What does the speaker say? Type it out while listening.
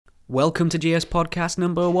Welcome to GS Podcast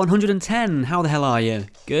number 110. How the hell are you?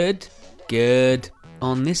 Good? Good.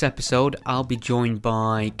 On this episode, I'll be joined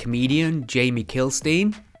by comedian Jamie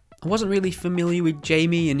Kilstein. I wasn't really familiar with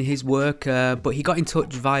Jamie and his work, but he got in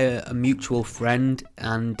touch via a mutual friend,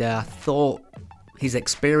 and thought his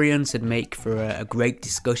experience would make for a great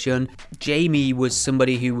discussion. Jamie was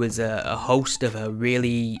somebody who was a host of a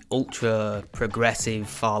really ultra-progressive,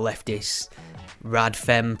 far-leftist,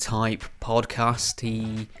 rad-fem type podcast.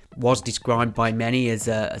 He was described by many as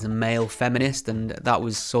a male feminist, and that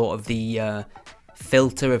was sort of the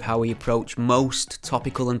filter of how he approached most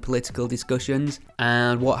topical and political discussions.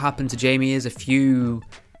 And what happened to Jamie is a few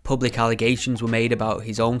public allegations were made about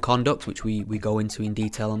his own conduct, which we go into in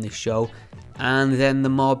detail on this show, and then the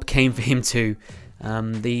mob came for him too.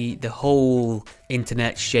 The whole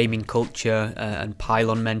internet shaming culture and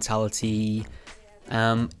pylon mentality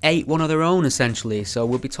ate one of their own, essentially. So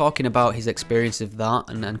we'll be talking about his experience of that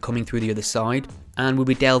and coming through the other side. And we'll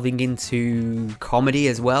be delving into comedy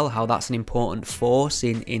as well, how that's an important force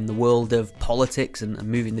in the world of politics and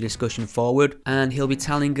moving the discussion forward. And he'll be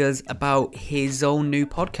telling us about his own new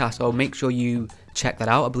podcast, so make sure you check that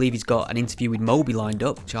out. I believe he's got an interview with Moby lined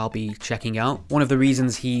up, which I'll be checking out. One of the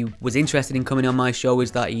reasons he was interested in coming on my show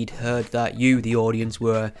is that he'd heard that you, the audience,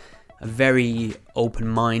 were a very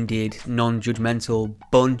open-minded, non-judgmental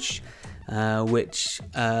bunch, which,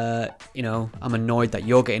 I'm annoyed that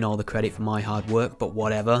you're getting all the credit for my hard work, but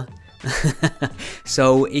whatever.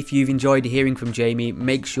 So if you've enjoyed hearing from Jamie,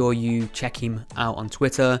 make sure you check him out on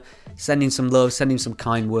Twitter. Send him some love, send him some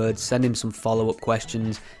kind words, send him some follow-up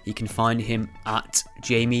questions. You can find him at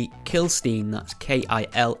Jamie Kilstein, that's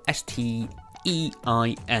Kilstein. You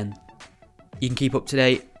can keep up to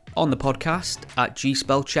date on the podcast at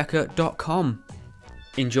gspellchecker.com.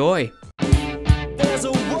 Enjoy. There's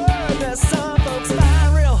a word that some folks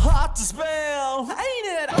find real hard to spell. Ain't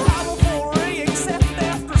it horrible for me, except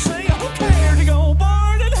after seeing who cared to go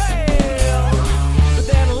burn in hell? But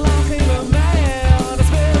then along came a man, a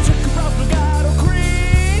spell took across the God of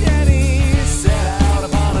Creed, and he set out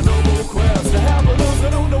upon a noble quest to help those who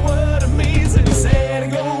don't know what it means. And he said,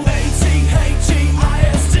 it goes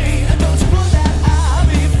A-T-H-E-I-S-T, and don't you put that I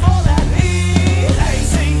before that E.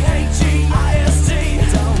 A-T-H-E-I-S-T,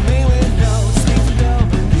 don't mean we don't speak to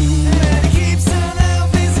W. And he keeps telling them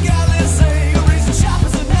things he got to say. The reason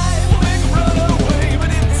shoppers at night will make them run away, but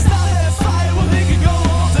if they start that fight, well, they can go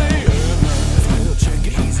all day. Spell check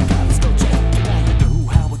it, easy, got to spell check it. Now you know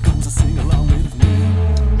how it goes, so sing along with me.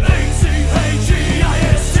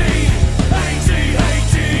 A-T-H-E-I-S-T,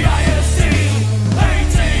 A-T-H-E-I-S-T,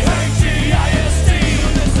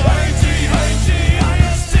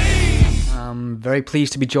 A-T-H-E-I-S-T. I'm very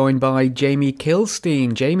pleased to be joined by Jamie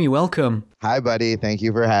Kilstein. Jamie, welcome. Hi, buddy. Thank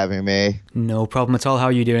you for having me. No problem at all. How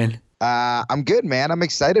are you doing? I'm good, man. I'm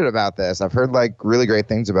excited about this. I've heard really great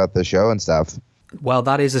things about the show and stuff. Well,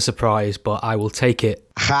 that is a surprise, but I will take it.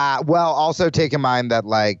 Well, also take in mind that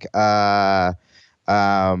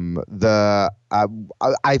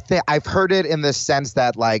I think I've heard it in the sense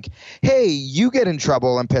that hey, you get in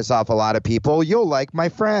trouble and piss off a lot of people, you'll like my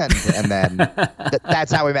friend, and then that's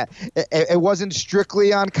how we met. It wasn't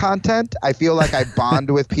strictly on content. I feel like I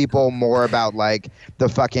bond with people more about the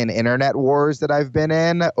fucking internet wars that I've been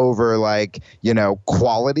in over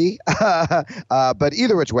quality. But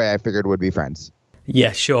either which way, I figured would be friends.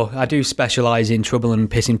 Yeah, sure. I do specialise in trouble and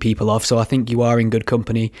pissing people off, so I think you are in good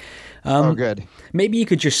company. Oh, good. Maybe you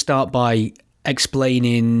could just start by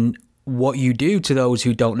explaining what you do to those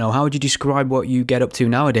who don't know. How would you describe what you get up to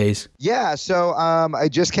nowadays? Yeah, so I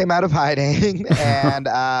just came out of hiding, and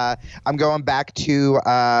I'm going back to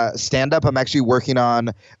stand-up. I'm actually working on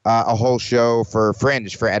a whole show for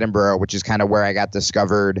Fringe for Edinburgh, which is kind of where I got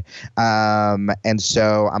discovered. And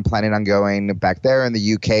so I'm planning on going back there in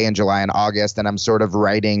the UK in July and August, and I'm sort of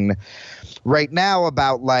writing right now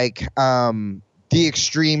about the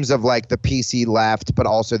extremes of the PC left, but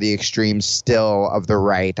also the extremes still of the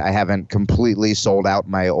right. I haven't completely sold out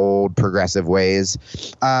my old progressive ways.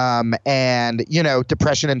 And,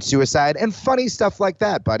 depression and suicide and funny stuff like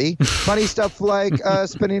that, buddy. Funny stuff like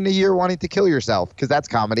spending a year wanting to kill yourself, because that's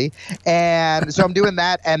comedy. And so I'm doing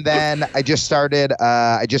that. And then I just started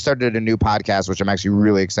a new podcast, which I'm actually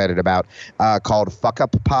really excited about, called Fuck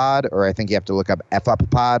Up Pod, or I think you have to look up F Up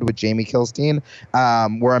Pod with Jamie Kilstein,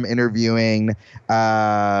 where I'm interviewing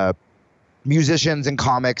musicians and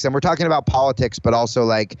comics, and we're talking about politics, but also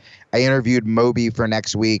I interviewed Moby for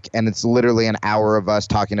next week, and it's literally an hour of us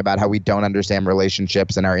talking about how we don't understand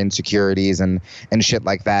relationships and our insecurities and shit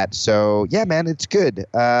like that. So yeah, man, it's good.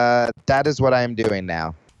 That is what I'm doing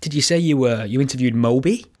now. Did you say you interviewed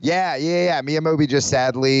Moby? Yeah. Me and Moby just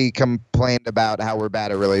sadly complained about how we're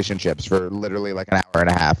bad at relationships for literally like an hour and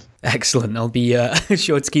a half. Excellent. I'll be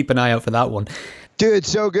sure to keep an eye out for that one. Dude,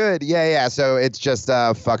 so good. Yeah. So it's just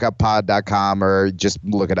fuckuppod.com or just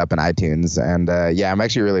look it up in iTunes. And yeah, I'm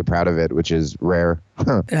actually really proud of it, which is rare.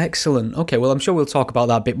 Excellent. Okay, well, I'm sure we'll talk about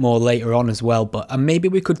that a bit more later on as well. But maybe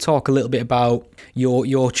we could talk a little bit about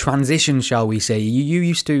your transition, shall we say. You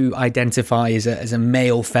used to identify as a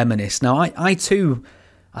male feminist. Now, I too,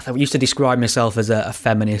 I used to describe myself as a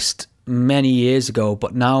feminist many years ago.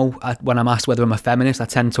 But now, when I'm asked whether I'm a feminist, I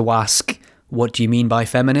tend to ask, what do you mean by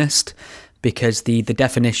feminist? Because the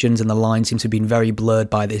definitions and the lines seem to have been very blurred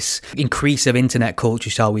by this increase of internet culture,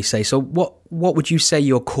 shall we say. So what would you say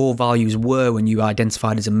your core values were when you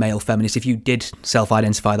identified as a male feminist, if you did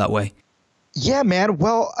self-identify that way? Yeah, man.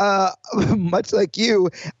 Well, much like you,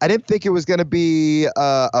 I didn't think it was going to be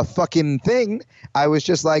a fucking thing. I was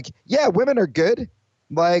just like, yeah, women are good.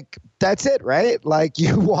 Like, that's it, right? Like,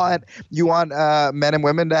 you want men and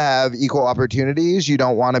women to have equal opportunities. You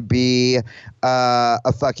don't want to be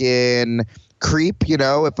a fucking creep. You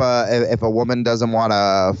know, if a woman doesn't want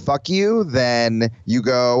to fuck you, then you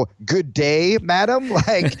go, good day, madam.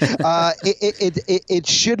 Like, it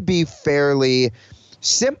should be fairly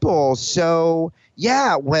simple. So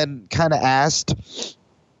yeah, when kind of asked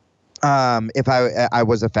if I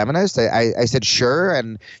was a feminist, I said sure.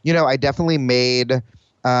 And, you know, I definitely made,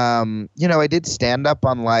 you know, I did stand up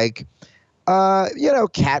on like, you know,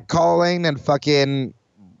 catcalling and fucking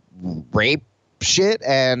rape shit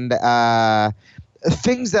and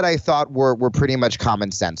things that I thought were pretty much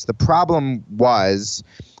common sense. The problem was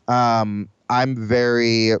I'm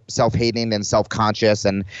very self-hating and self-conscious,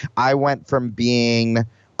 and I went from being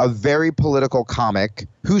a very political comic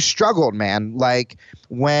who struggled, man. Like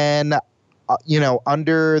when, you know,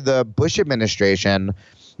 under the Bush administration,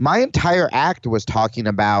 my entire act was talking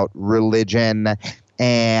about religion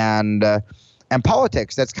and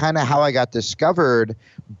politics. That's kind of how I got discovered.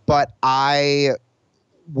 But I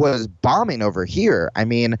was bombing over here. I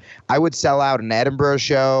mean, I would sell out an Edinburgh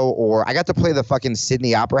show, or I got to play the fucking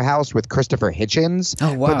Sydney Opera House with Christopher Hitchens.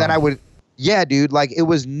 Oh, wow. But then I would, yeah, dude, like it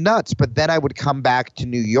was nuts. But then I would come back to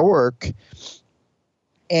New York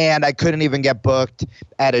and I couldn't even get booked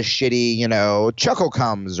at a shitty, you know, Chuckle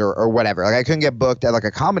Comes or whatever. Like I couldn't get booked at like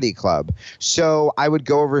a comedy club. So I would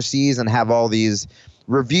go overseas and have all these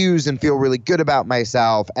reviews and feel really good about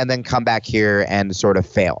myself, and then come back here and sort of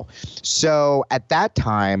fail. So at that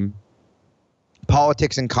time,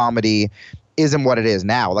 politics and comedy isn't what it is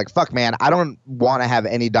now. Like, fuck, man, I don't want to have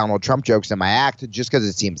any Donald Trump jokes in my act just because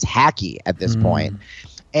it seems hacky at this point.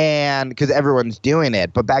 And because everyone's doing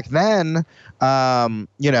it. But back then,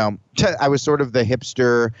 you know, I was sort of the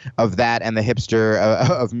hipster of that and the hipster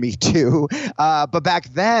of Me Too. But back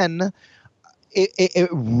then, it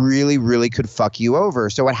really, really could fuck you over.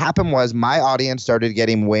 So what happened was my audience started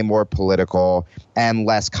getting way more political and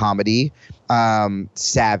less comedy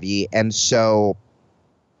savvy. And so,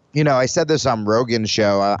 you know, I said this on Rogan's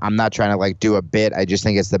show. I'm not trying to like do a bit. I just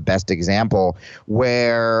think it's the best example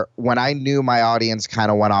where when I knew my audience kind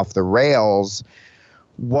of went off the rails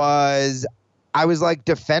was I was like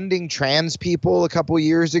defending trans people a couple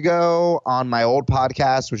years ago on my old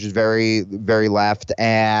podcast, which is very, very left.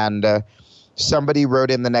 And somebody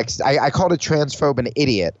wrote in the next, I called a transphobe an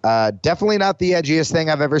idiot. Definitely not the edgiest thing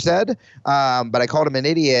I've ever said, but I called him an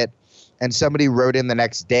idiot. And somebody wrote in the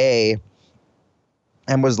next day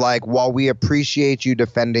and was like, while we appreciate you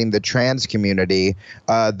defending the trans community,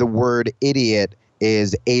 the word idiot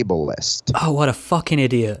is ableist. Oh, what a fucking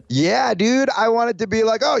idiot. Yeah, dude. I wanted to be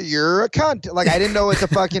like, oh, you're a cunt. Like, I didn't know what to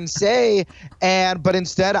fucking say. But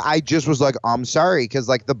instead, I just was like, I'm sorry. Because,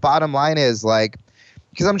 like, the bottom line is, like,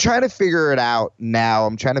 because I'm trying to figure it out now.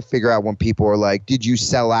 I'm trying to figure out when people are like, did you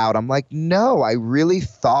sell out? I'm like, no, I really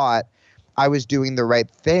thought I was doing the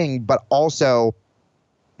right thing. But also,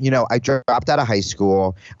 you know, I dropped out of high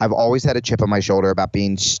school. I've always had a chip on my shoulder about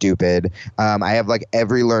being stupid. I have like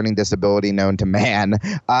every learning disability known to man.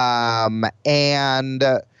 And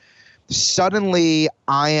suddenly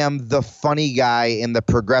I am the funny guy in the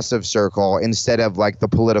progressive circle instead of like the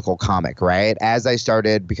political comic, right? As I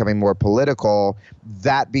started becoming more political,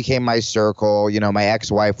 that became my circle. You know, my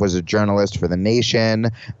ex-wife was a journalist for The Nation.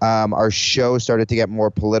 Our show started to get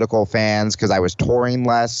more political fans because I was touring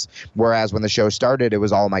less. Whereas when the show started, it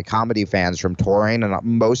was all my comedy fans from touring and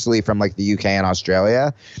mostly from like the UK and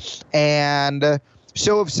Australia. And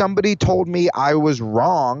so if somebody told me I was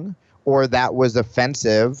wrong or that was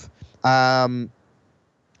offensive, I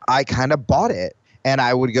kind of bought it. And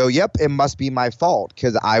I would go, yep, it must be my fault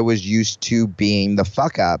because I was used to being the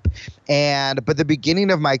fuck up. But the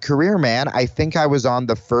beginning of my career, man, I think I was on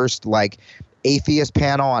the first like atheist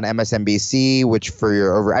panel on MSNBC, which for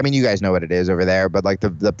your over, I mean, you guys know what it is over there, but like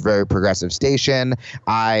the very progressive station.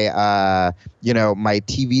 My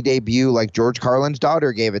TV debut, like George Carlin's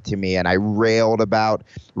daughter gave it to me, and I railed about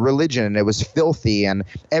religion, and it was filthy. And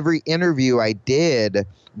every interview I did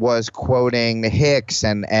was quoting Hicks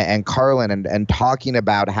and Carlin and talking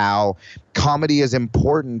about how comedy is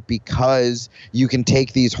important because you can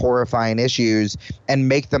take these horrifying issues and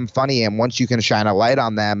make them funny. And once you can shine a light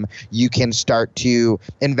on them, you can start to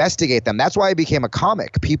investigate them. That's why I became a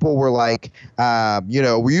comic. People were like,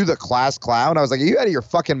 were you the class clown? I was like, are you out of your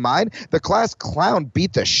fucking mind? The class clown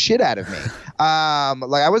beat the shit out of me.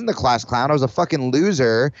 I wasn't the class clown. I was a fucking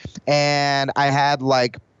loser. And I had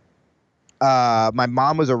like, my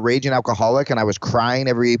mom was a raging alcoholic, and I was crying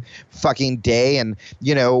every fucking day. And,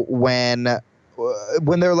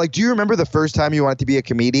 when they're like, do you remember the first time you wanted to be a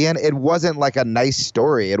comedian? It wasn't like a nice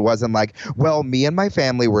story. It wasn't like, well, me and my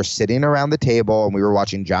family were sitting around the table and we were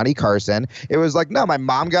watching Johnny Carson. It was like, no, my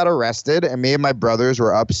mom got arrested and me and my brothers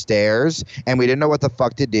were upstairs and we didn't know what the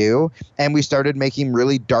fuck to do. And we started making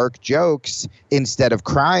really dark jokes instead of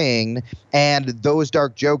crying. And those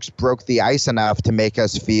dark jokes broke the ice enough to make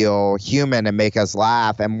us feel human and make us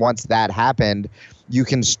laugh. And once that happened, you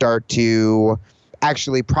can start to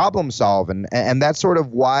actually problem solve. And that's sort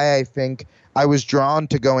of why I think I was drawn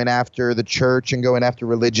to going after the church and going after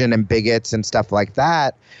religion and bigots and stuff like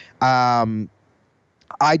that.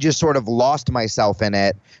 I just sort of lost myself in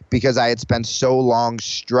it because I had spent so long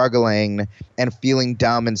struggling and feeling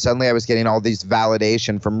dumb. And suddenly I was getting all these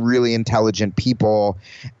validation from really intelligent people.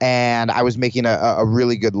 And I was making a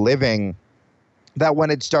really good living. That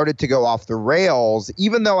when it started to go off the rails,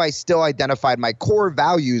 even though I still identified my core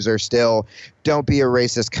values are still don't be a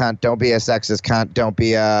racist cunt, don't be a sexist cunt, don't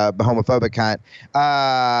be a homophobic cunt.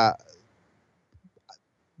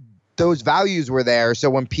 Those values were there. So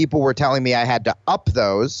when people were telling me I had to up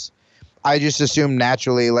those, I just assumed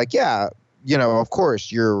naturally like, yeah, of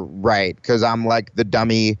course you're right. Because I'm like the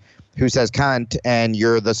dummy who says cunt, and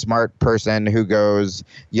you're the smart person who goes,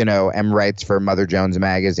 and writes for Mother Jones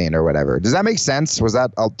magazine or whatever. Does that make sense? Was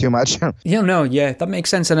that too much? Yeah, that makes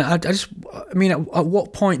sense. And at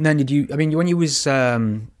what point then did you, when you was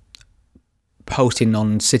posting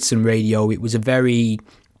on Citizen Radio, it was a very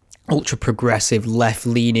ultra progressive, left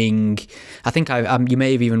leaning. I think you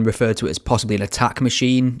may have even referred to it as possibly an attack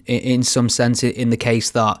machine in some sense, in the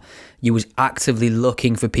case that you was actively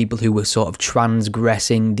looking for people who were sort of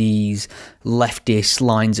transgressing these leftist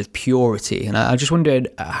lines of purity. And I just wondered,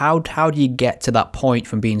 how do you get to that point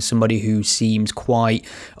from being somebody who seems quite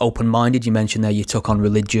open-minded? You mentioned there you took on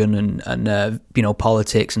religion and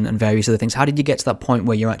politics and various other things. How did you get to that point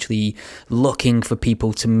where you're actually looking for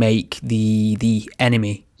people to make the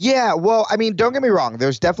enemy? Yeah, well, don't get me wrong.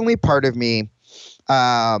 There's definitely part of me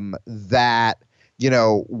that,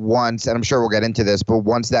 once, and I'm sure we'll get into this, but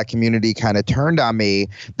once that community kind of turned on me,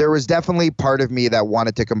 there was definitely part of me that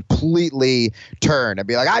wanted to completely turn and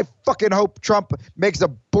be like, I fucking hope Trump makes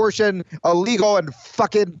abortion illegal and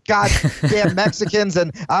fucking goddamn Mexicans,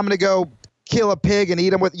 and I'm going to go kill a pig and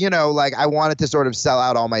eat them with, I wanted to sort of sell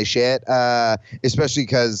out all my shit, especially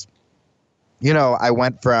because, I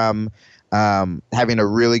went from having a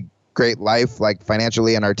really great life, like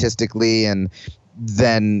financially and artistically, and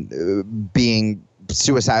then being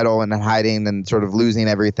suicidal and hiding and sort of losing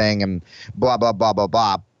everything and blah, blah, blah, blah,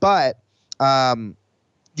 blah. But, I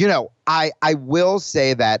will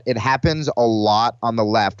say that it happens a lot on the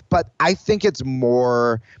left, but I think it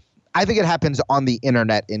happens on the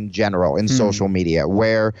internet in general, in social media,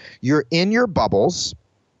 where you're in your bubbles,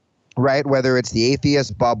 right? Whether it's the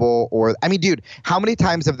atheist bubble or, dude, how many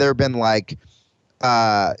times have there been like,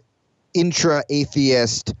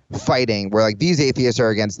 intra-atheist fighting where like these atheists are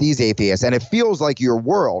against these atheists, and it feels like your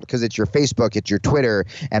world because it's your Facebook, it's your Twitter,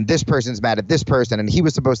 and this person's mad at this person, and he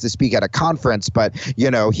was supposed to speak at a conference, but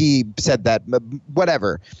he said that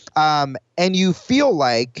whatever, and you feel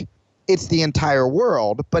like it's the entire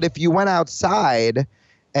world. But if you went outside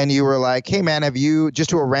and you were like, hey man, just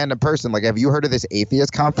to a random person, like, have you heard of this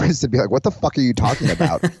atheist conference? They'd be like, what the fuck are you talking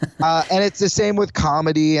about? And it's the same with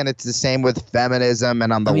comedy, and it's the same with feminism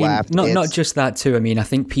and on the left. Not just that too. I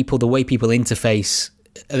think the way people interface,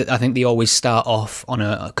 I think they always start off on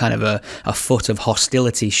a kind of a foot of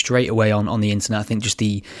hostility straight away on the internet. I think just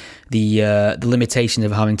the limitations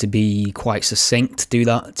of having to be quite succinct do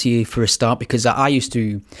that to you for a start, because I used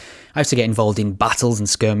to I used to get involved in battles and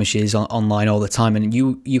skirmishes online all the time, and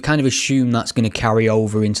you kind of assume that's going to carry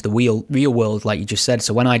over into the real world, like you just said.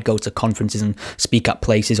 So when I'd go to conferences and speak at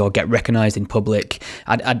places or get recognised in public,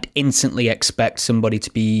 I'd instantly expect somebody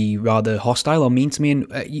to be rather hostile or mean to me,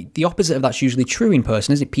 and the opposite of that's usually true in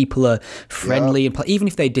person, isn't it? People are friendly, and even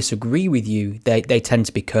if they disagree with you, they tend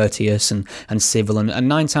to be courteous and civil, and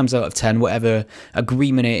 9 times out of 10, whatever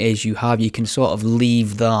agreement it is you have, you can sort of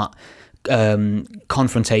leave that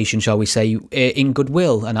confrontation, shall we say, in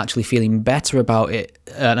goodwill and actually feeling better about it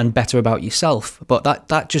and better about yourself. But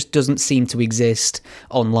that just doesn't seem to exist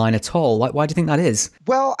online at all. Why do you think that is?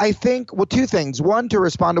 Well, I think, 2 things. One, to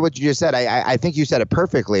respond to what you just said, I think you said it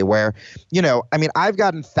perfectly, where, I mean, I've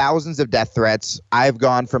gotten thousands of death threats. I've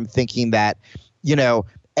gone from thinking that,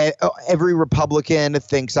 every Republican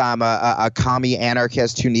thinks I'm a commie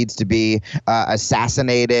anarchist who needs to be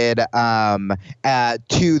assassinated,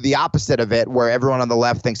 to the opposite of it, where everyone on the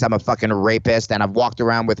left thinks I'm a fucking rapist, and I've walked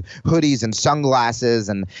around with hoodies and sunglasses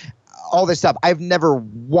and all this stuff. I've never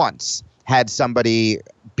once had somebody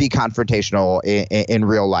be confrontational in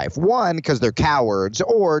real life. 1, because they're cowards,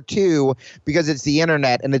 or 2, because it's the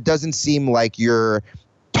internet and it doesn't seem like you're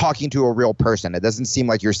talking to a real person. It doesn't seem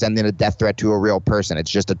like you're sending a death threat to a real person. It's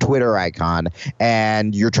just a Twitter icon,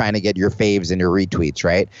 and you're trying to get your faves and your retweets,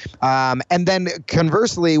 right? And then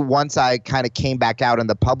conversely, once I kind of came back out in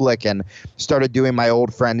the public and started doing my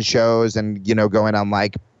old friend shows and, going on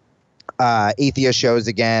like atheist shows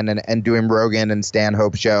again and doing Rogan and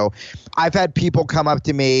Stanhope show, I've had people come up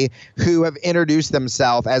to me who have introduced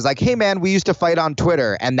themselves as like, hey man, we used to fight on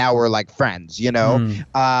Twitter and now we're like friends,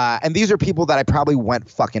 and these are people that I probably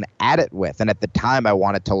went fucking at it with, and at the time I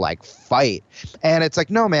wanted to like fight, and it's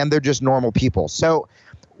like, no man, they're just normal people. So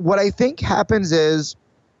what I think happens is,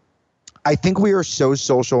 I think we are so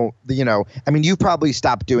social, I mean, you've probably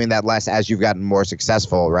stopped doing that less as you've gotten more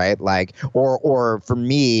successful, right? Like, or for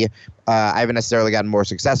me, I haven't necessarily gotten more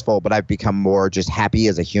successful, but I've become more just happy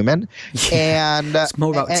as a human. Yeah. And it's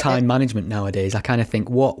more about time management nowadays. I kind of think,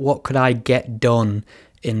 what could I get done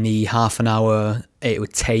in the half an hour it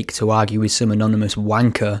would take to argue with some anonymous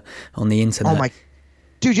wanker on the internet? Oh my.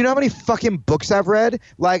 Dude, you know how many fucking books I've read?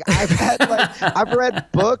 Like, I've read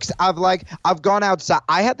books. I've gone outside.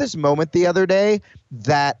 I had this moment the other day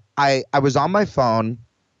that I was on my phone,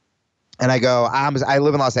 and I go, I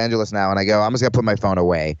live in Los Angeles now, and I go, I'm just gonna put my phone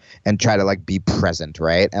away and try to like be present,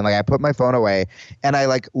 right? And like I put my phone away, and I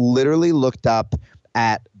like literally looked up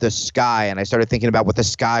at the sky, and I started thinking about what the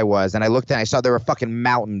sky was, and I looked and I saw there were fucking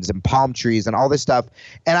mountains and palm trees and all this stuff,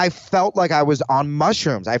 and I felt like I was on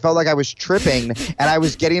mushrooms. I felt like I was tripping, and I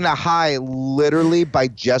was getting a high literally by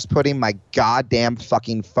just putting my goddamn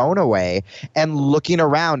fucking phone away and looking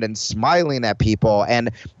around and smiling at people.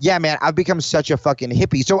 And yeah, man, I've become such a fucking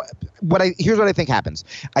hippie. So here's what I think happens.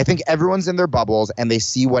 I think everyone's in their bubbles and they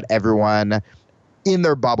see what everyone in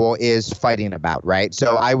their bubble is fighting about, right?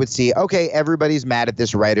 So I would see, okay, everybody's mad at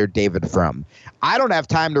this writer, David Frum. I don't have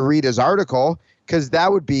time to read his article because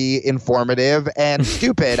that would be informative and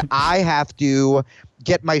stupid. I have to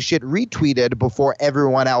get my shit retweeted before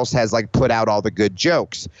everyone else has like put out all the good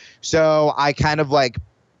jokes. So I kind of like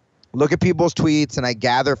look at people's tweets and I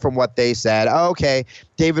gather from what they said, oh, okay,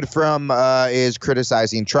 David Frum is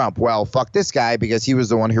criticizing Trump. Well, fuck this guy because he was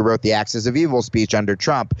the one who wrote the Axis of Evil speech under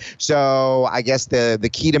Trump. So I guess the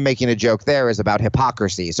key to making a joke there is about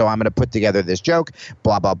hypocrisy. So I'm going to put together this joke,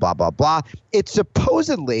 blah, blah, blah, blah, blah. It's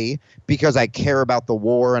supposedly because I care about the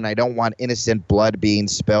war and I don't want innocent blood being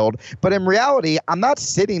spilled. But in reality, I'm not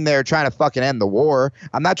sitting there trying to fucking end the war.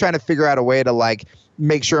 I'm not trying to figure out a way to like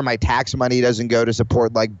make sure my tax money doesn't go to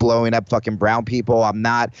support like blowing up fucking brown people. I'm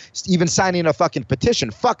not even signing a fucking petition.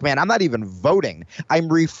 Fuck, man, I'm not even voting.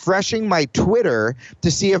 I'm refreshing my Twitter to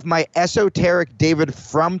see if my esoteric David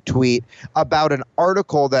Frum tweet about an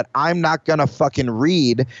article that I'm not gonna fucking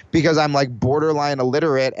read because I'm like borderline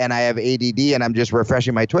illiterate and I have ADD and I'm just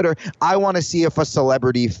refreshing my Twitter. I want to see if a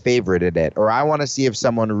celebrity favorited it, or I want to see if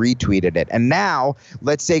someone retweeted it. And now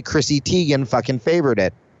let's say Chrissy Teigen fucking favored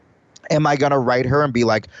it. Am I going to write her and be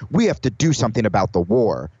like, we have to do something about the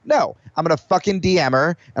war? No. I'm going to fucking DM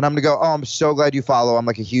her and I'm going to go, oh, I'm so glad you follow. I'm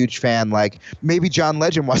like a huge fan. Like maybe John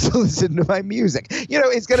Legend wants to listen to my music. You know,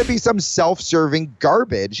 it's going to be some self-serving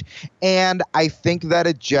garbage. And I think that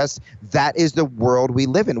that is the world we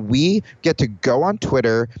live in. We get to go on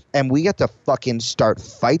Twitter and we get to fucking start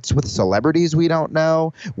fights with celebrities we don't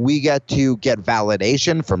know. We get to get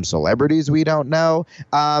validation from celebrities we don't know.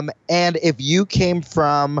 And if you came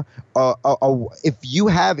from, if you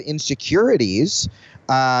have insecurities,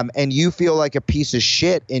 and you feel like a piece of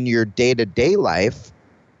shit in your day-to-day life,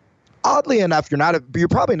 oddly enough, you're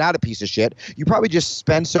probably not a piece of shit. You probably just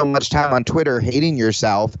spend so much time on Twitter hating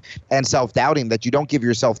yourself and self-doubting that you don't give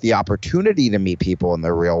yourself the opportunity to meet people in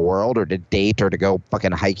the real world or to date or to go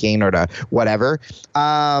fucking hiking or to whatever.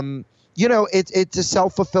 You know, it's a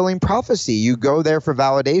self-fulfilling prophecy. You go there for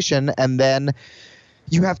validation, and then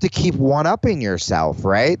you have to keep one-upping yourself,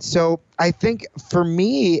 right? So I think for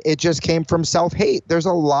me, it just came from self-hate. There's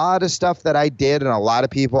a lot of stuff that I did and a lot of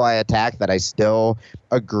people I attacked that I still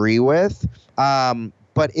agree with.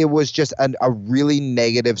 But it was just a really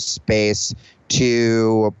negative space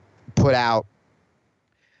to put out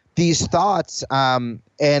these thoughts,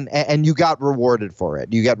 and you got rewarded for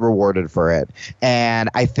it. You get rewarded for it. And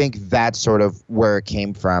I think that's sort of where it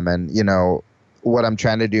came from. And, you know, what I'm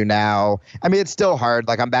trying to do now, I mean, it's still hard.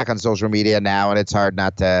 Like, I'm back on social media now, and it's hard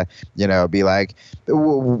not to, you know, be like,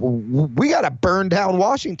 we got to burn down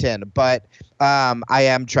Washington. But I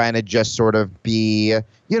am trying to just sort of be,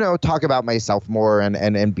 you know, talk about myself more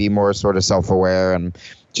and be more sort of self-aware and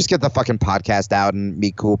just get the fucking podcast out and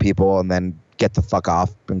meet cool people and then get the fuck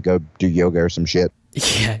off and go do yoga or some shit.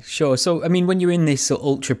 Yeah, sure. So, I mean, when you're in this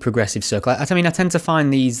ultra progressive circle, I mean, I tend to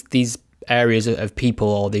find these areas of people,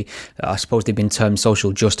 or I suppose they've been termed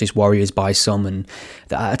social justice warriors by some, and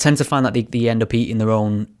I tend to find that they end up eating their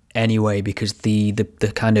own anyway, because the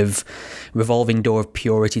kind of revolving door of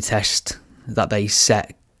purity test that they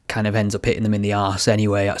set kind of ends up hitting them in the arse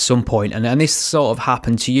anyway at some point. And this sort of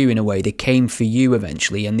happened to you in a way. They came for you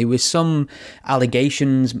eventually, and there was some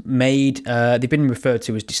allegations made. They've been referred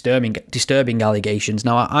to as disturbing allegations.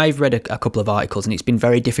 Now, I've read a couple of articles, and it's been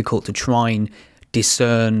very difficult to try and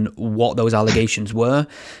discern what those allegations were.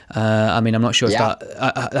 I mean, I'm not sure if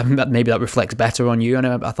that maybe that reflects better on you. And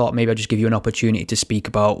I thought maybe I'd just give you an opportunity to speak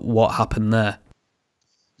about what happened there.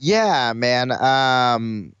 Yeah, man.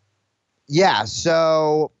 Yeah.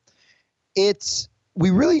 So we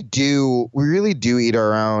really do eat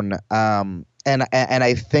our own. And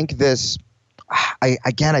I think this,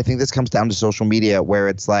 I think this comes down to social media, where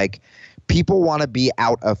it's like, people want to be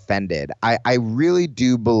out offended. I really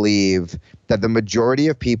do believe that the majority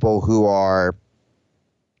of people who are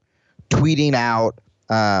tweeting out,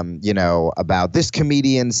 you know, about this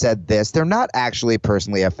comedian said this, they're not actually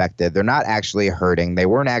personally affected. They're not actually hurting. They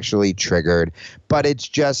weren't actually triggered. But it's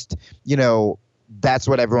just, you know, that's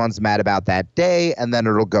what everyone's mad about that day, and then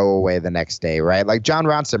it'll go away the next day, right? Like John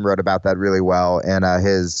Ronson wrote about that really well in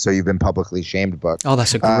his So You've Been Publicly Shamed book. Oh,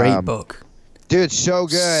 that's a great book. Dude, so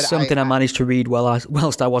good. Something I managed to read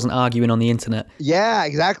whilst I wasn't arguing on the internet. Yeah,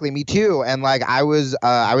 exactly. Me too. And like I was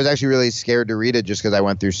actually really scared to read it just because I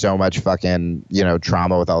went through so much fucking, you know,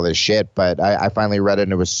 trauma with all this shit. But I finally read it,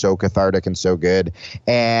 and it was so cathartic and so good.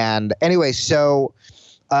 And anyway, so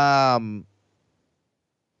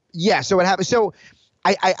yeah, so what happens? So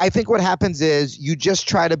I think what happens is you just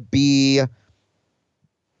try to be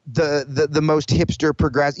the most hipster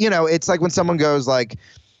progressive. You know, it's like when someone goes like,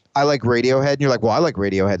 I like Radiohead, and you're like, well, I like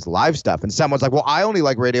Radiohead's live stuff. And someone's like, well, I only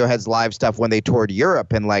like Radiohead's live stuff when they toured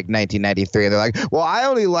Europe in like 1993. And they're like, well, I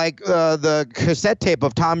only like the cassette tape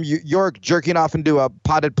of Tom York jerking off into a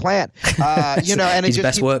potted plant. You know, and it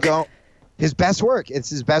just keeps going. His best work. It's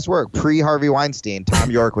his best work. Pre-Harvey Weinstein,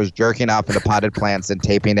 Tom York was jerking off into potted plants and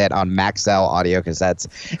taping it on Maxell audio cassettes.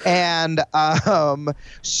 And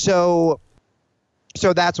so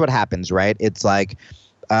that's what happens, right? It's like,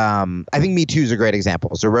 I think Me Too is a great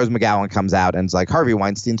example. So Rose McGowan comes out and it's like, Harvey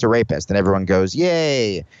Weinstein's a rapist, and everyone goes,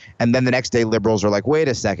 yay. And then the next day liberals are like, wait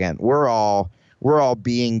a second, we're all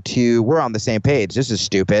being we're on the same page. This is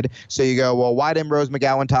stupid. So you go, well, why didn't Rose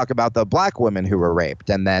McGowan talk about the black women who were raped?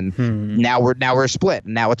 And then now we're split,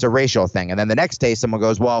 and now it's a racial thing. And then the next day someone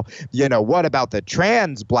goes, well, you know, what about the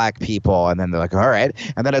trans black people? And then they're like, all right.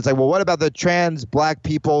 And then it's like, well, what about the trans black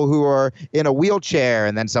people who are in a wheelchair?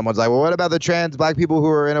 And then someone's like, well, what about the trans black people who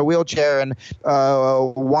are in a wheelchair and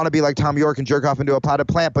want to be like Tom York and jerk off into a potted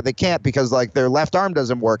plant, but they can't because like their left arm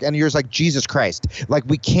doesn't work? And you're just like, Jesus Christ, like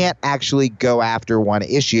we can't actually go after one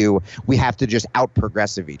issue. We have to just out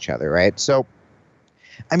progressive each other, right? So,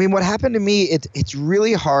 I mean, what happened to me, it's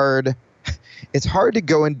really hard. It's hard to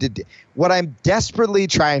go into what I'm desperately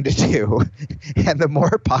trying to do. And the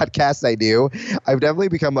more podcasts I do, I've definitely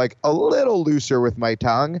become like a little looser with my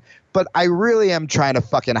tongue, but I really am trying to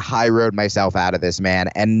fucking high road myself out of this, man,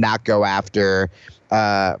 and not go after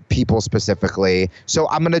people specifically. So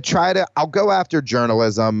I'm going to I'll go after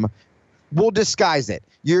journalism. We'll disguise it.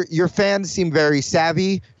 Your fans seem very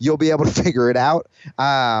savvy. You'll be able to figure it out.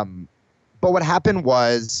 But what happened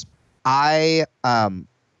was just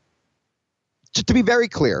to be very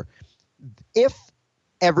clear, if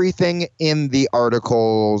everything in the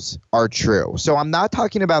articles are true, so I'm not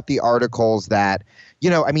talking about the articles that,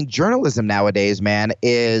 I mean, journalism nowadays, man,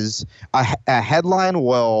 is a headline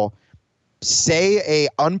will say a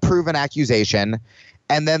unproven accusation,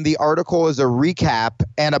 and then the article is a recap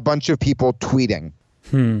and a bunch of people tweeting.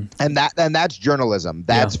 And that's journalism.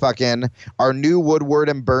 That's fucking our new Woodward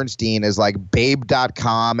and Bernstein is like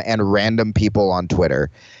babe.com and random people on Twitter.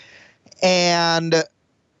 And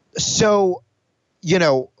so,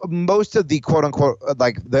 most of the quote unquote,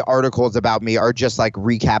 like the articles about me are just like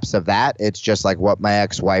recaps of that. It's just like what my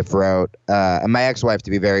ex-wife wrote. And my ex-wife,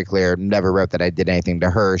 to be very clear, never wrote that I did anything to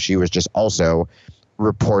her. She was just also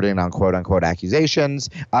reporting on quote unquote accusations.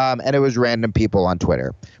 And it was random people on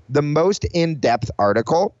Twitter. The most in-depth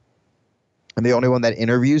article, and the only one that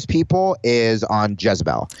interviews people, is on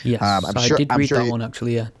Jezebel. Yes, I did read that one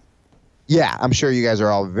actually, yeah. Yeah, I'm sure you guys are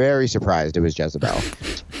all very surprised it was Jezebel.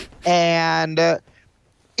 And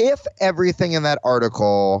if everything in that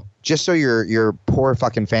article, just so your poor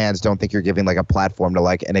fucking fans don't think you're giving like a platform to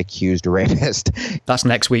like an accused rapist. That's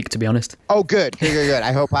next week, to be honest. Oh, good.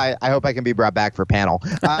 I hope I can be brought back for panel.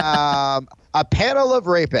 A panel of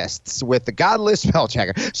rapists with the godless spell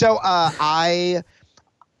checker. So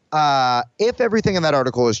if everything in that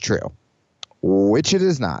article is true, which it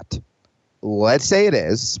is not, let's say it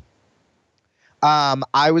is.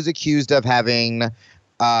 I was accused of having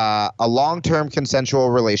a long-term consensual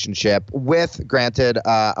relationship with, granted,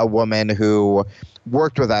 a woman who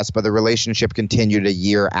worked with us, but the relationship continued a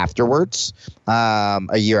year afterwards,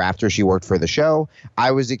 a year after she worked for the show.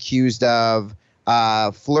 I was accused of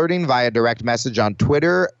flirting via direct message on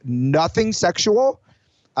Twitter, nothing sexual.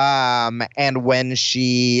 And when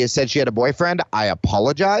she said she had a boyfriend, I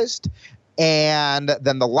apologized. And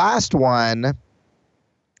then the last one,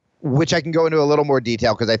 which I can go into a little more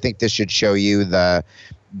detail because I think this should show you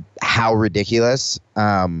how ridiculous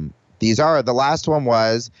these are. The last one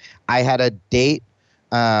was I had a date.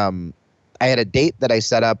 I had a date that I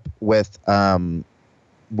set up with a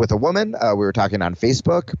woman. We were talking on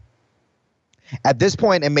Facebook. At this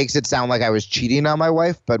point, it makes it sound like I was cheating on my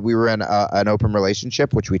wife, but we were in an open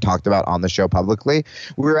relationship, which we talked about on the show publicly.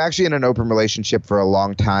 We were actually in an open relationship for a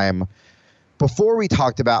long time before we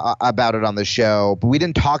talked about it on the show, but we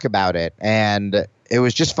didn't talk about it. And it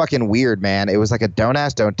was just fucking weird, man. It was like a don't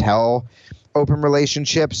ask, don't tell open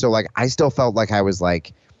relationship. So like, I still felt like I was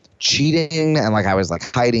like cheating and like I was like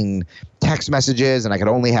hiding text messages, and I could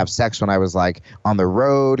only have sex when I was like on the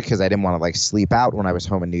road because I didn't want to like sleep out when I was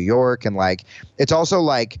home in New York. And like, it's also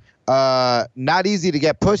like, not easy to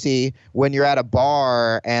get pussy when you're at a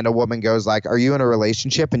bar and a woman goes like, are you in a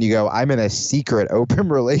relationship? And you go, I'm in a secret open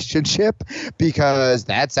relationship, because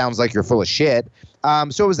that sounds like you're full of shit.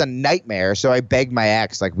 So it was a nightmare. So I begged my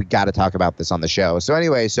ex, like, we got to talk about this on the show. So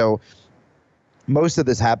anyway, so most of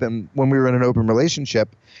this happened when we were in an open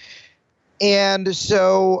relationship. And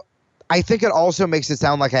so I think it also makes it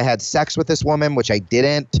sound like I had sex with this woman, which I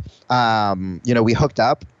didn't. We hooked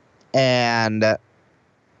up and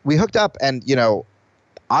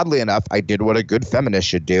oddly enough, I did what a good feminist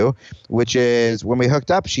should do, which is when we hooked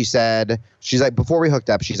up, she's like, before we hooked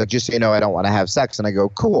up, she's like, just so you know, I don't want to have sex. And I go,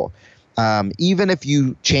 cool. Even if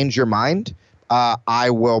you change your mind, I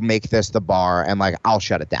will make this the bar and like, I'll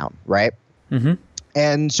shut it down. Right. Mm-hmm.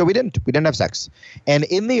 And so we didn't have sex. And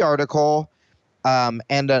in the article,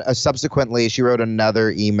 and subsequently she wrote another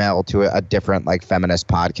email to a different like feminist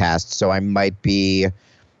podcast. So I might be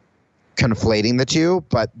conflating the two,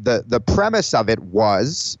 but the premise of it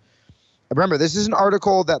was, remember, this is an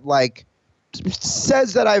article that like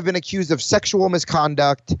says that I've been accused of sexual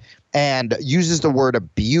misconduct and uses the word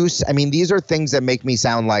abuse. I mean, these are things that make me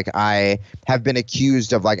sound like I have been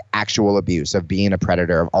accused of like actual abuse, of being a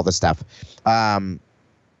predator, of all this stuff.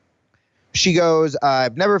 She goes,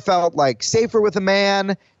 I've never felt like safer with a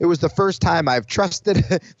man. It was the first time I've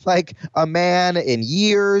trusted like a man in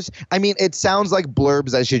years. I mean, it sounds like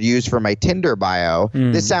blurbs I should use for my Tinder bio.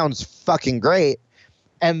 This sounds fucking great.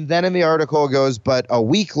 And then in the article it goes, but a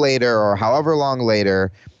week later or however long later,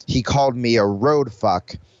 he called me a road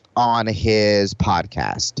fuck on his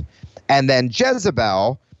podcast. And then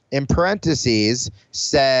Jezebel, in parentheses,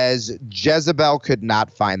 says Jezebel could not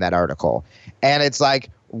find that article. And it's like,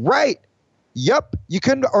 right. Yep, you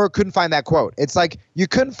couldn't find that quote. It's like, you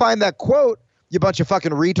couldn't find that quote, you bunch of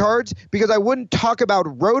fucking retards, because I wouldn't talk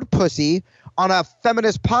about road pussy on a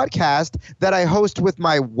feminist podcast that I host with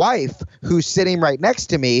my wife, who's sitting right next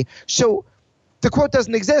to me. So the quote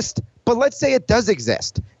doesn't exist. But let's say it does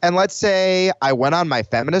exist. And let's say I went on my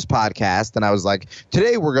feminist podcast and I was like,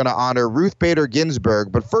 today we're going to honor Ruth Bader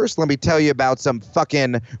Ginsburg. But first, let me tell you about some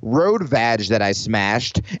fucking road vag that I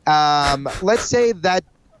smashed. Let's say that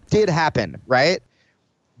did happen, right?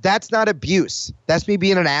 That's not abuse. That's me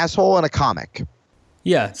being an asshole and a comic.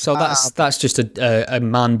 Yeah, so that's just a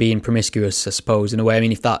man being promiscuous, I suppose, in a way. I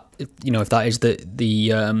mean, if that is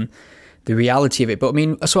the reality of it. But I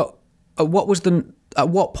mean, so at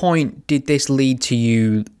what point did this lead to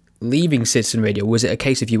you leaving Citizen Radio? Was it a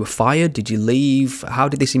case of you were fired? Did you leave? How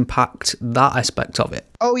did this impact that aspect of it?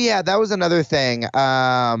 Oh yeah, that was another thing.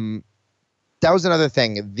 I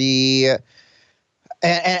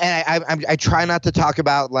try not to talk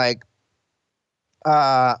about like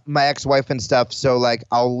my ex-wife and stuff, so like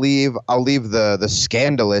I'll leave the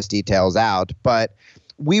scandalous details out, but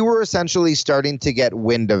we were essentially starting to get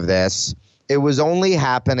wind of this. It was only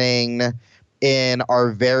happening in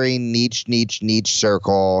our very niche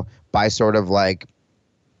circle by sort of like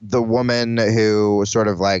the woman who sort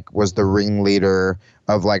of like was the ringleader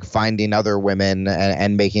of like finding other women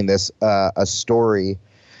and making this a story,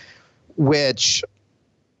 which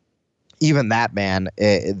even that, man,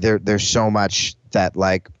 there's so much that,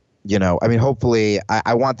 like, you know, I mean, hopefully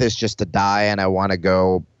I want this just to die, and I want to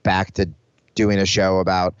go back to doing a show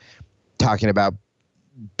about talking about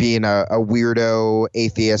being a weirdo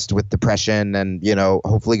atheist with depression and, you know,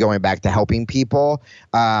 hopefully going back to helping people.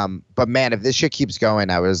 But man, if this shit keeps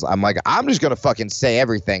going, I'm like, I'm just going to fucking say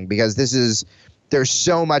everything, because there's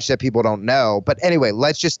so much that people don't know. But anyway,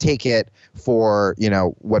 let's just take it for, you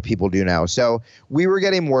know, what people do know. So we were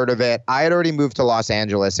getting word of it. I had already moved to Los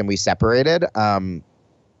Angeles and we separated.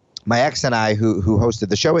 My ex and I, who hosted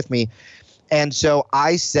the show with me. And so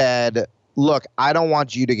I said, look, I don't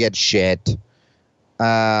want you to get shit.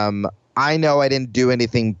 I know I didn't do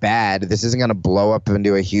anything bad. This isn't going to blow up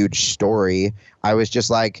into a huge story. I was just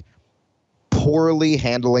like poorly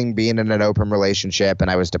handling being in an open relationship,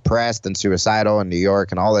 and I was depressed and suicidal in New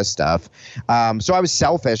York and all this stuff. So I was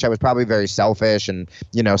selfish. I was probably very selfish and,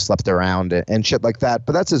 you know, slept around and shit like that.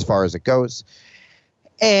 But that's as far as it goes.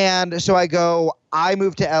 And so I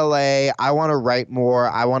moved to LA. I want to write more.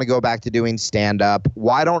 I want to go back to doing stand-up.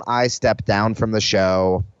 Why don't I step down from the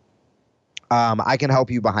show? I can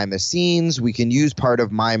help you behind the scenes. We can use part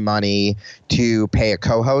of my money to pay a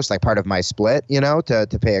co-host, like part of my split, you know, to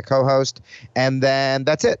pay a co-host. And then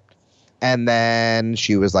that's it. And then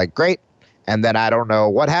she was like, great. And then I don't know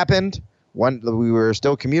what happened. We were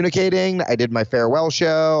still communicating. I did my farewell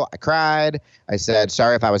show. I cried. I said,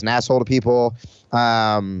 sorry if I was an asshole to people.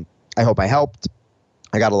 I hope I helped.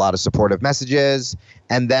 I got a lot of supportive messages.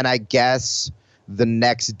 And then I guess the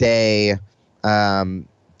next day,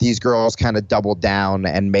 these girls kind of doubled down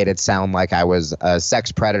and made it sound like I was a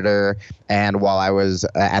sex predator. And while I was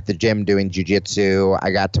at the gym doing jiu-jitsu, I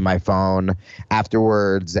got to my phone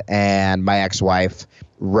afterwards, and my ex-wife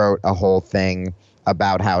wrote a whole thing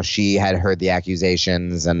about how she had heard the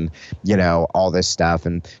accusations and, you know, all this stuff.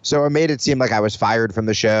 And so it made it seem like I was fired from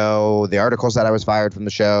the show. The article said I was fired from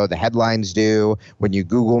the show. The headlines do. When you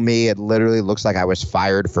Google me, it literally looks like I was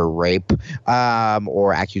fired for rape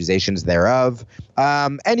or accusations thereof.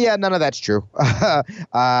 And yeah, none of that's true.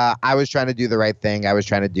 I was trying to do the right thing. I was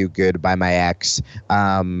trying to do good by my ex.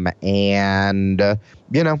 And,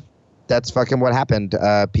 you know, that's fucking what happened.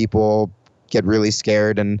 People get really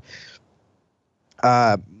scared, and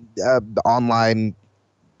online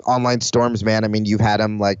storms, man. I mean, you've had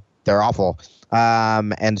them, like, they're awful.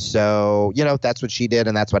 And so, you know, that's what she did,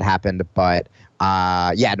 and that's what happened. But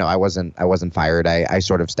yeah, no, I wasn't fired. I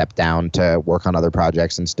sort of stepped down to work on other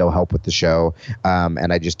projects and still help with the show.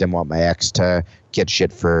 And I just didn't want my ex to get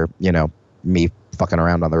shit for, you know, me fucking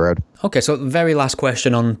around on the road. Okay, so very last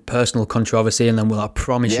question on personal controversy, and then I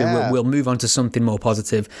promise you we'll move on to something more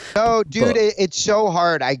positive. No, dude, it's so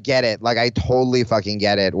hard. I get it. Like, I totally fucking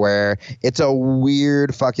get it, where it's a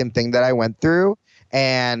weird fucking thing that I went through.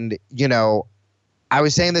 And, you know, I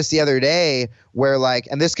was saying this the other day where, like,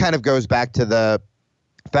 and this kind of goes back to the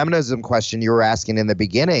feminism question you were asking in the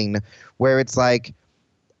beginning, where it's like,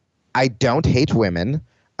 I don't hate women.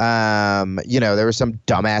 You know, there was some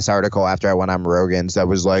dumbass article after I went on Rogan's that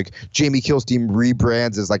was like, Jamie Kilstein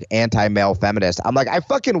rebrands as like anti-male feminist. I'm like, I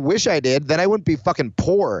fucking wish I did. Then I wouldn't be fucking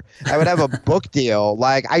poor. I would have a book deal.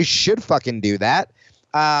 Like, I should fucking do that.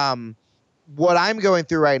 What I'm going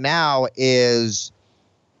through right now is,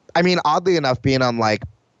 I mean, oddly enough, being on like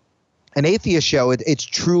an atheist show, it's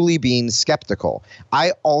truly being skeptical.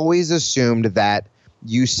 I always assumed that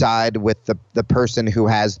you side with the person who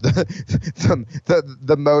has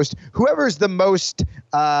the most, whoever's the most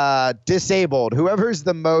disabled, whoever's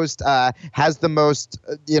the most has the most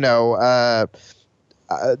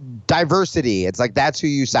diversity. It's like, that's who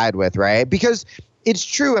you side with, right? Because it's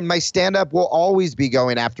true, and my stand-up will always be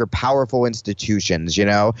going after powerful institutions, you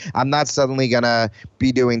know? I'm not suddenly gonna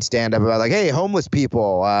be doing stand-up about like, hey, homeless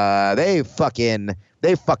people, they fucking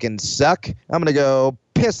suck. I'm gonna go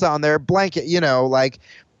piss on their blanket, like.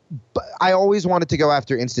 But I always wanted to go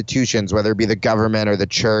after institutions, whether it be the government or the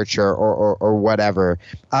church or whatever.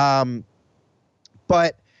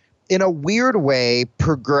 But in a weird way,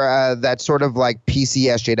 that sort of like PC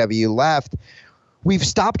SJW left, we've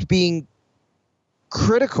stopped being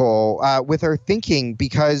critical with our thinking,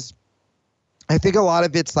 because I think a lot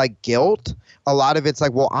of it's like guilt. A lot of it's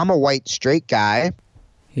like, well, I'm a white straight guy.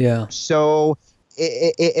 Yeah. So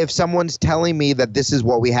if someone's telling me that this is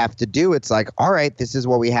what we have to do, it's like, all right, this is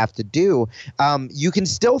what we have to do. You can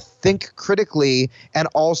still think critically and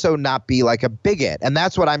also not be like a bigot. And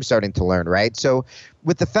that's what I'm starting to learn, right? So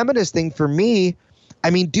with the feminist thing, for me, I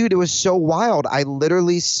mean, dude, it was so wild. I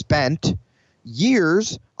literally spent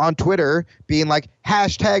years on Twitter being like,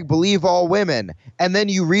 hashtag believe all women. And then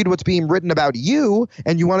you read what's being written about you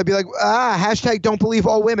and you want to be like, hashtag don't believe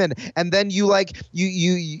all women. And then you like,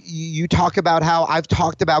 you talk about how I've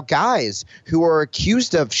talked about guys who are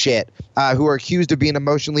accused of shit, who are accused of being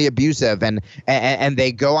emotionally abusive, and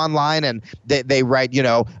they go online and they write,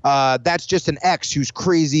 that's just an ex who's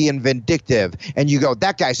crazy and vindictive. And you go,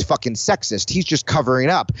 that guy's fucking sexist. He's just covering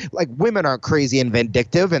up. Like, women aren't crazy and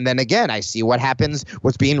vindictive. And then again, I see what happens,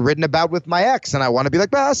 what's being written about with my ex, and I want to be like,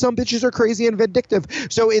 some bitches are crazy and vindictive.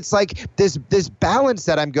 So it's like this balance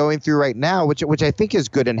that I'm going through right now, which I think is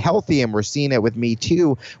good and healthy, and we're seeing it with Me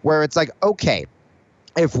Too, where it's like, okay,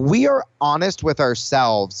 if we are honest with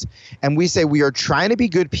ourselves and we say we are trying to be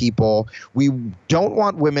good people, we don't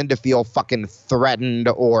want women to feel fucking threatened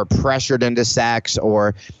or pressured into sex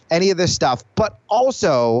or any of this stuff, but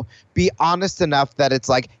also be honest enough that it's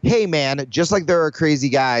like, hey man, just like there are crazy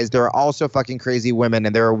guys, there are also fucking crazy women,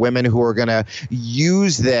 and there are women who are going to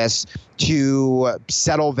use this to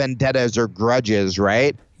settle vendettas or grudges,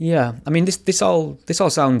 right? Yeah, I mean, this all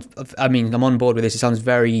sounds. I mean, I'm on board with this. It sounds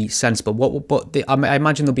very sensible. I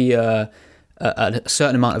imagine there'll be a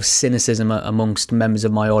certain amount of cynicism amongst members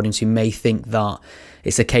of my audience who may think that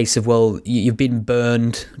it's a case of, well, you've been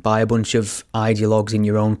burned by a bunch of ideologues in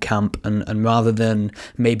your own camp, and rather than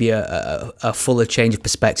maybe a fuller change of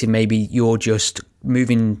perspective, maybe you're just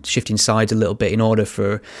shifting sides a little bit in order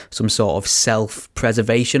for some sort of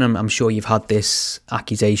self-preservation. I'm sure you've had this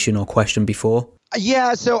accusation or question before.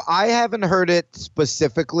 Yeah, so I haven't heard it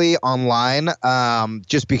specifically online,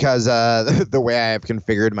 just because the way I have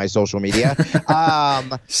configured my social media.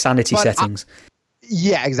 Sanity settings.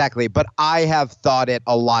 Yeah, exactly. But I have thought it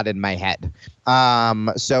a lot in my head.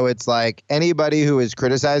 So it's like, anybody who is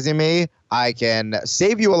criticizing me, I can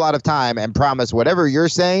save you a lot of time and promise whatever you're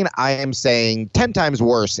saying, I am saying 10 times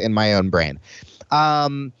worse in my own brain.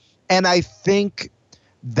 And I think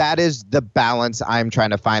that is the balance I'm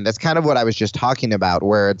trying to find. That's kind of what I was just talking about,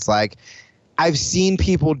 where it's like, I've seen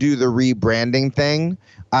people do the rebranding thing.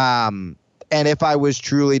 And if I was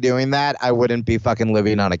truly doing that, I wouldn't be fucking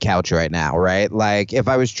living on a couch right now, right? Like, if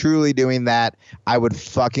I was truly doing that, I would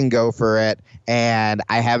fucking go for it. And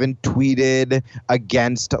I haven't tweeted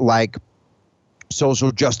against like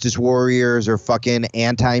social justice warriors or fucking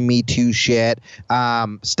anti-Me Too shit,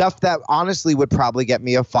 stuff that honestly would probably get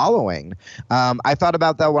me a following. I thought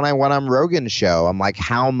about that when I went on Rogan's show. I'm like,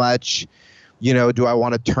 how much, do I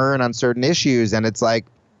want to turn on certain issues? And it's like,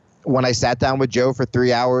 when I sat down with Joe for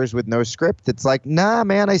 3 hours with no script, it's like, nah,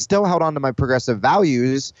 man, I still held on to my progressive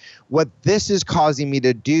values. What this is causing me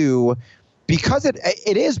to do, because it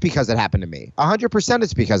is because it happened to me. 100%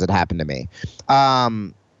 it's because it happened to me.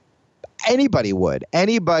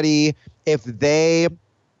 Anybody, if they,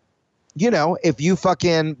 if you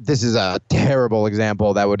fucking, this is a terrible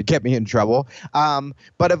example that would get me in trouble.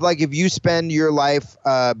 But if you spend your life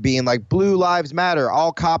being like, blue lives matter,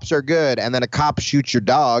 all cops are good, and then a cop shoots your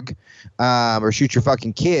dog or shoots your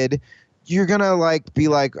fucking kid, you're gonna be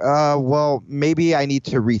like, well, maybe I need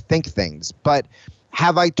to rethink things. But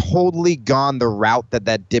have I totally gone the route that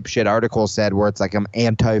dipshit article said, where it's like I'm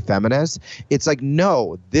anti-feminist? It's like,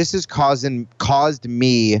 no, this has caused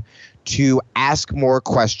me to ask more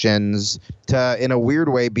questions, to, in a weird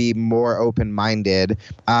way, be more open-minded,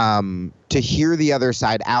 to hear the other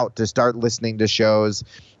side out, to start listening to shows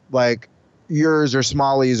like yours or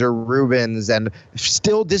Smalley's or Ruben's, and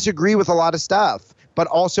still disagree with a lot of stuff, but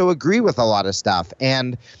also agree with a lot of stuff.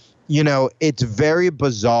 And, it's very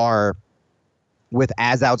bizarre, with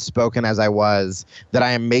as outspoken as I was, that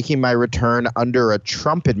I am making my return under a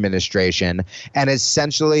Trump administration, and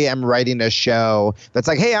essentially am writing a show that's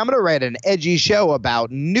like, hey, I'm going to write an edgy show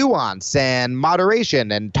about nuance and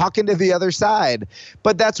moderation and talking to the other side.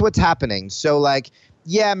 But that's what's happening. So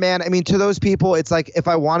yeah, man, I mean, to those people, it's like, if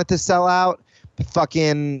I wanted to sell out,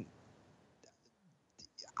 fucking,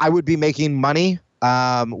 I would be making money,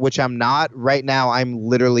 which I'm not. Right now, I'm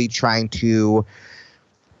literally trying to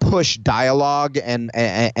push dialogue and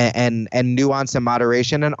nuance and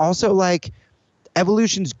moderation, and also like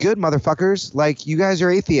evolution's good, motherfuckers. Like, you guys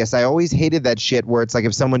are atheists. I always hated that shit where it's like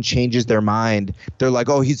if someone changes their mind, they're like,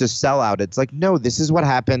 oh, he's a sellout. It's like, no, this is what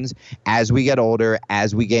happens as we get older,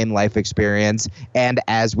 as we gain life experience, and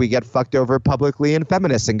as we get fucked over publicly and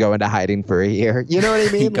feminists and go into hiding for a year. You know what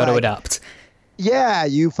I mean? You got to adapt. Yeah,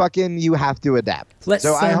 you have to adapt.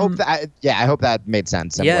 I hope that made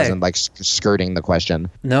sense and wasn't like skirting the question.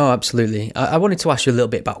 No, absolutely. I wanted to ask you a little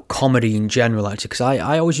bit about comedy in general, actually, because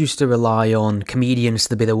I always used to rely on comedians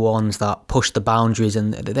to be the ones that push the boundaries,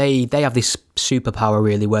 and they have this superpower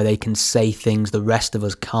really where they can say things the rest of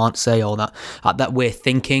us can't say, or that we're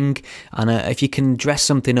thinking. And if you can dress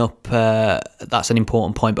something up, that's an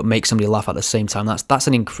important point, but make somebody laugh at the same time, that's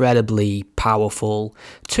an incredibly powerful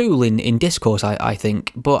tool in discourse, I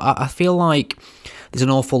think. But I feel like there's an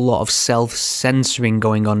awful lot of self-censoring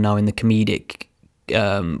going on now in the comedic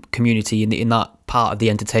community, in that part of the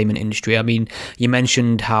entertainment industry. I mean, you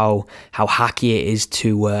mentioned how hacky it is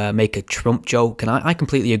to make a Trump joke, and I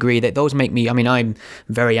completely agree that those make me, I mean, I'm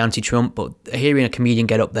very anti-Trump, but hearing a comedian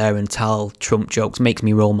get up there and tell Trump jokes makes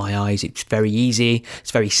me roll my eyes. It's very easy,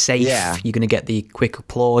 it's very safe, you're going to get the quick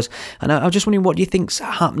applause. And I was just wondering, what do you think's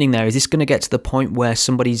happening there? Is this going to get to the point where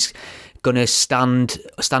somebody's going to stand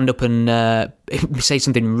up and say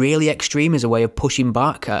something really extreme as a way of pushing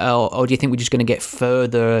back, or do you think we're just going to get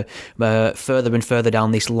further and further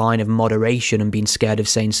down this line of moderation and being scared of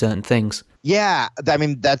saying certain things? Yeah, I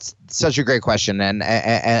mean, that's such a great question, and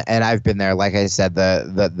I've been there. Like I said,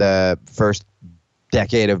 the first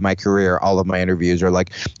decade of my career, all of my interviews are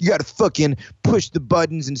like, you gotta fucking push the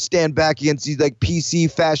buttons and stand back against these like PC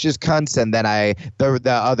fascist cunts. And then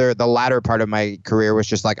the latter part of my career was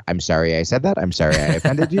just like, I'm sorry I said that, I'm sorry I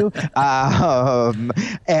offended you, and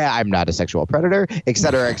I'm not a sexual predator,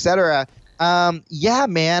 etc., etc. Yeah,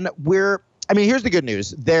 man, here's the good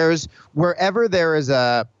news. Wherever there is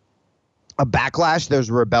a backlash, there's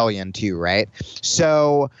rebellion too, right?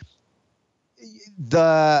 So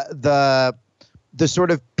the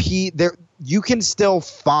sort of there, you can still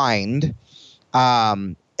find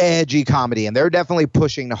edgy comedy, and they're definitely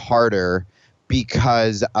pushing harder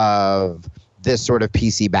because of this sort of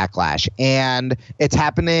PC backlash, and it's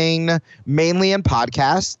happening mainly in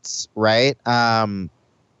podcasts, right?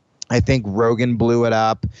 I think Rogan blew it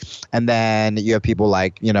up, and then you have people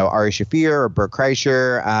like, Ari Shaffir or Bert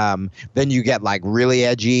Kreischer. Then you get like really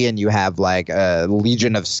edgy, and you have like a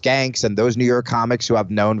legion of skanks and those New York comics who I've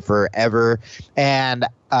known forever, and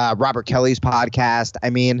Robert Kelly's podcast. I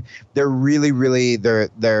mean, they're really, really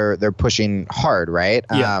they're pushing hard, right?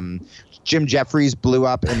 Yeah. Jim Jeffries blew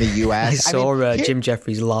up in the U.S. I saw Jim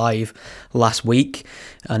Jeffries live last week,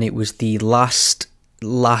 and it was the last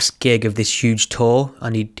gig of this huge tour,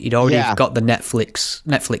 and he'd already got the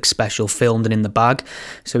Netflix special filmed and in the bag,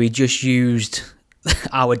 so he just used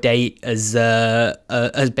our date as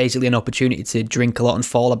basically an opportunity to drink a lot and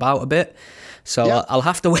fall about a bit. So I'll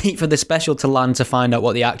have to wait for the special to land to find out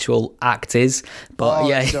what the actual act is. But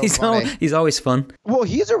he's always fun. Well,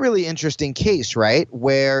 he's a really interesting case, right?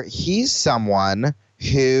 Where he's someone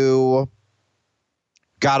who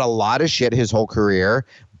got a lot of shit his whole career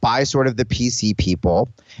by sort of the PC people,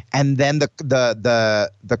 and then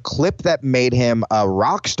the clip that made him a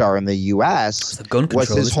rock star in the U.S. was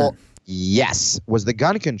the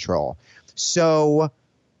gun control. So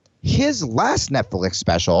his last Netflix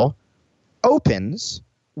special opens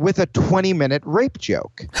with a 20-minute rape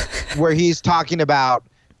joke, where he's talking about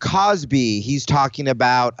Cosby. He's talking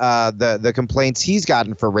about the complaints he's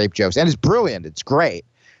gotten for rape jokes, and it's brilliant. It's great.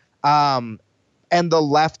 And the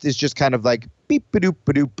left is just kind of like beep ba-doop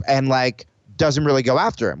ba-doop, and like doesn't really go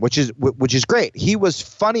after him, which is great. He was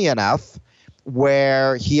funny enough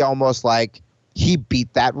where he almost like he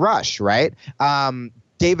beat that rush, right?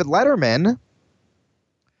 David Letterman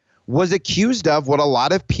was accused of what a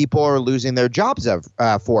lot of people are losing their jobs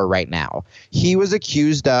for right now. He was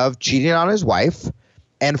accused of cheating on his wife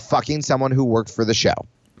and fucking someone who worked for the show.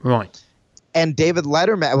 Right. And David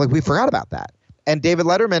Letterman, like, we forgot about that. And David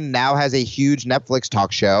Letterman now has a huge Netflix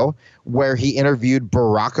talk show where he interviewed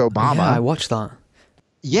Barack Obama. Yeah, I watched that.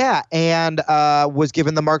 Yeah, and was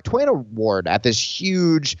given the Mark Twain Award at this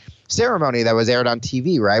huge ceremony that was aired on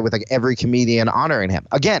TV, right? With like every comedian honoring him.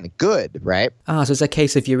 Again, good, right? So it's a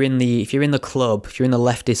case if you're in the club, if you're in the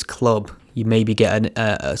leftist club, you maybe get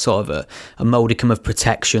a sort of a modicum of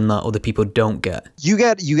protection that other people don't get. You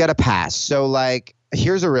get a pass. So like,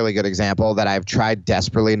 here's a really good example that I've tried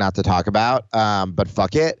desperately not to talk about, but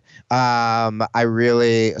fuck it.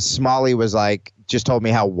 Smalley was like, just told me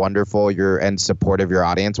how wonderful and supportive your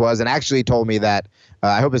audience was, and actually told me that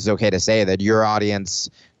I hope it's okay to say that your audience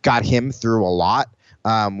got him through a lot.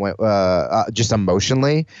 Just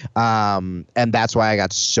emotionally. And that's why I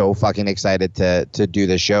got so fucking excited to do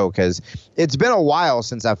this show, because it's been a while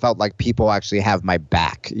since I felt like people actually have my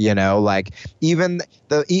back, you know, like even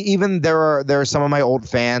there are some of my old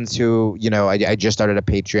fans who, you know, I just started a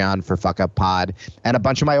Patreon for Fuck Up Pod, and a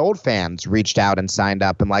bunch of my old fans reached out and signed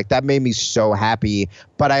up, and like that made me so happy.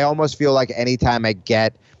 But I almost feel like anytime I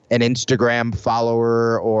get an Instagram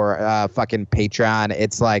follower or fucking Patreon,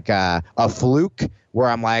 it's like a fluke, where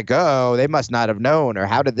I'm like, oh, they must not have known, or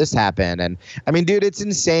how did this happen? And I mean, dude, it's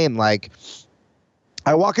insane. Like,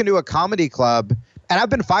 I walk into a comedy club, and I've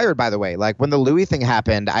been fired, by the way. Like, when the Louis thing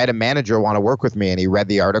happened, I had a manager want to work with me, and he read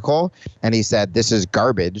the article, and he said, this is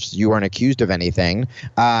garbage. You weren't accused of anything.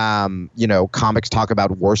 You know, comics talk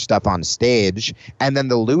about worse stuff on stage. And then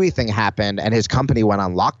the Louis thing happened, and his company went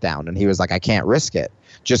on lockdown, and he was like, I can't risk it.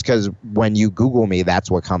 Just because when you Google me,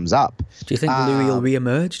 that's what comes up. Do you think Louis will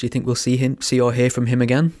re-emerge? Do you think we'll see or hear from him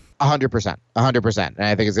again? 100%. And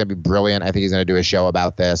I think it's going to be brilliant. I think he's going to do a show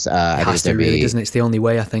about this. It has to, really, doesn't it? It's the only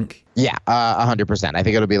way, I think. Yeah, 100%. I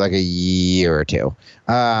think it'll be like a year or two.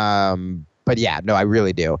 But yeah, no, I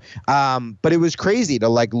really do. But it was crazy to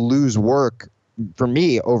like lose work for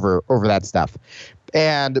me over that stuff.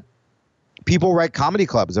 And people write comedy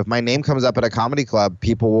clubs. If my name comes up at a comedy club,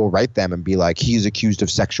 people will write them and be like, he's accused of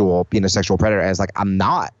being a sexual predator. And it's like, I'm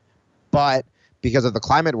not. But because of the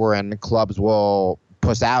climate we're in, clubs will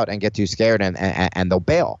puss out and get too scared and they'll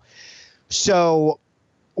bail. So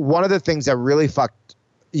one of the things that really fucked,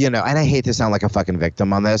 you know, and I hate to sound like a fucking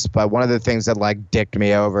victim on this, but one of the things that like dicked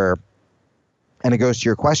me over, and it goes to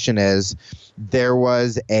your question, is there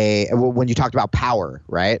was when you talked about power,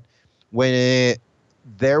 right?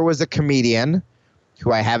 There was a comedian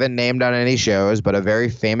who I haven't named on any shows, but a very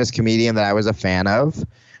famous comedian that I was a fan of.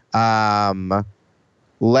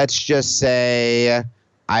 Let's just say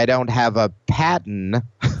I don't have a patent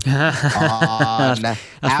on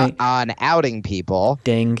outing people.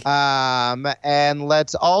 Ding. And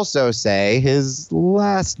let's also say his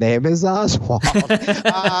last name is Oswald.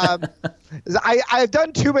 I've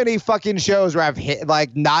done too many fucking shows where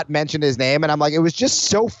I've not mentioned his name, and I'm like, it was just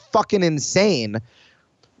so fucking insane.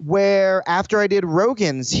 Where after I did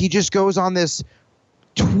Rogan's, he just goes on this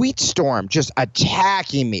tweet storm just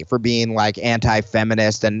attacking me for being like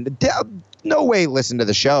anti-feminist, and no way listen to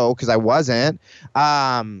the show because I wasn't,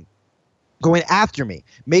 going after me,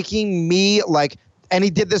 making me like, and he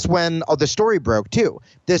did this when the story broke too,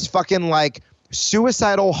 this fucking like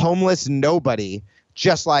suicidal homeless nobody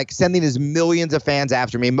just like sending his millions of fans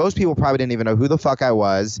after me. Most people probably didn't even know who the fuck I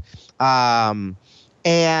was, and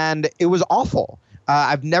it was awful.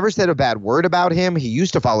 I've never said a bad word about him. He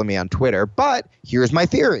used to follow me on Twitter, but here's my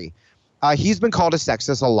theory. He's been called a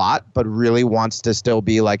sexist a lot, but really wants to still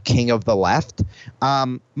be like king of the left.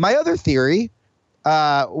 My other theory,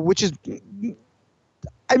 which is,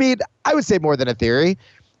 I mean, I would say more than a theory,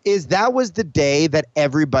 is that was the day that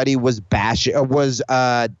everybody was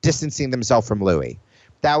distancing themselves from Louis.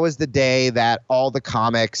 That was the day that all the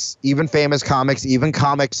comics, even famous comics, even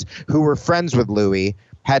comics who were friends with Louis,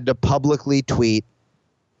 had to publicly tweet,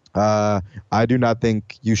 I do not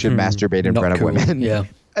think you should masturbate in front of women. Yeah.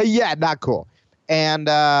 Yeah, not cool. And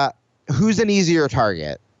who's an easier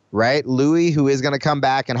target, right? Louis, who is going to come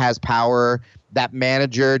back and has power. That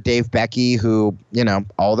manager, Dave Becky, who, you know,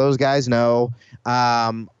 all those guys know.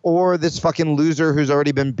 Or this fucking loser who's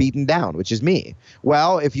already been beaten down, which is me.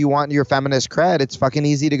 Well, if you want your feminist cred, it's fucking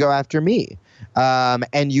easy to go after me.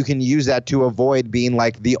 And you can use that to avoid being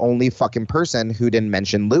like the only fucking person who didn't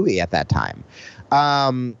mention Louis at that time.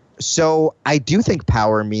 So I do think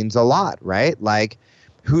power means a lot, right? Like,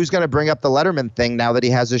 who's going to bring up the Letterman thing now that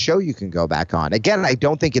he has a show you can go back on? Again, I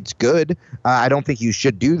don't think it's good. I don't think you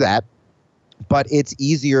should do that. But it's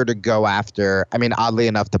easier to go after, I mean, oddly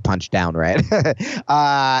enough, to punch down, right?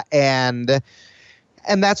 And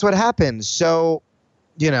that's what happens. So,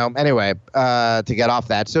 you know, anyway, to get off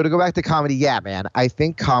that. So to go back to comedy, yeah, man, I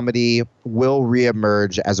think comedy will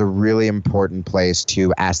reemerge as a really important place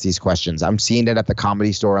to ask these questions. I'm seeing it at the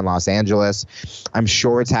Comedy Store in Los Angeles. I'm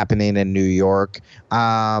sure it's happening in New York.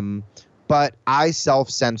 But I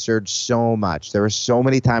self-censored so much. There were so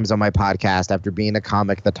many times on my podcast after being a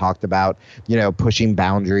comic that talked about, you know, pushing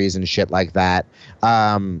boundaries and shit like that,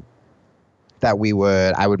 that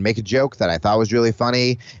I would make a joke that I thought was really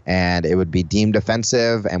funny, and it would be deemed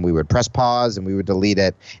offensive, and we would press pause and we would delete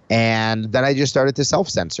it. And then I just started to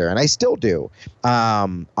self-censor, and I still do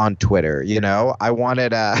on Twitter. You know, I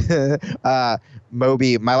wanted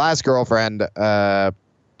Moby, my last girlfriend,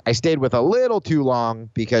 I stayed with a little too long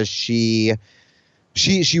because she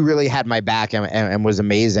she really had my back and was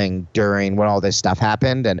amazing during when all this stuff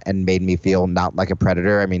happened and made me feel not like a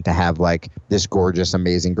predator. I mean, to have like this gorgeous,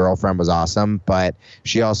 amazing girlfriend was awesome, but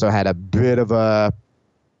she also had a bit of a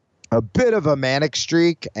manic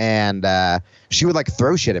streak, and she would like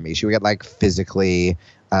throw shit at me. She would get like physically,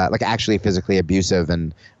 like actually physically abusive.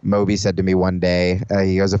 And Moby said to me one day,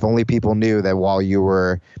 he goes, if only people knew that while you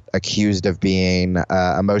were accused of being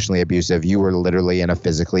emotionally abusive, you were literally in a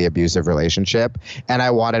physically abusive relationship. And I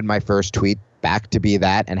wanted my first tweet back to be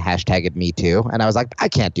that and hashtagged me too. And I was like, I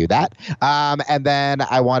can't do that. And then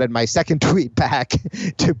I wanted my second tweet back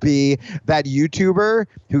to be that YouTuber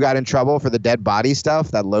who got in trouble for the dead body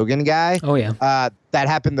stuff, that Logan guy. Oh, yeah. That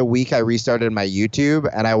happened the week I restarted my YouTube,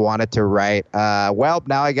 and I wanted to write, well,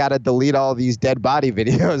 now I got to delete all these dead body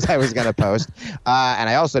videos I was going to post. And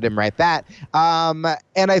I also didn't write that.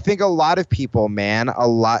 And I think a lot of people, man,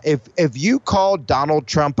 if you called Donald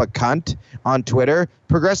Trump a cunt on Twitter,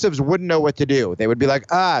 progressives wouldn't know what to do. They would be like,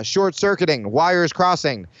 short circuiting, wires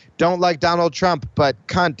crossing, don't like Donald Trump, but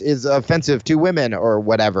cunt is offensive to women or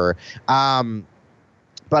whatever.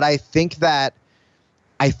 But I think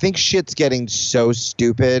shit's getting so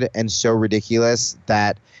stupid and so ridiculous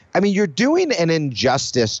that, I mean, you're doing an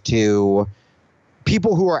injustice to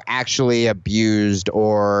people who are actually abused,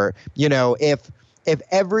 or, you know, if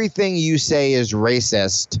everything you say is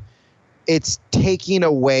racist, it's taking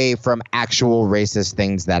away from actual racist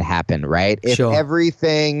things that happen, right? Sure.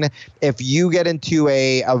 If you get into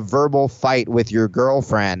a verbal fight with your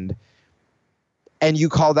girlfriend and you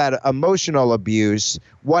call that emotional abuse,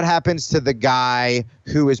 what happens to the guy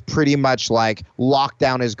who is pretty much like locked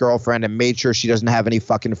down his girlfriend and made sure she doesn't have any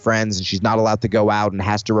fucking friends and she's not allowed to go out and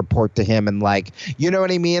has to report to him, and like, you know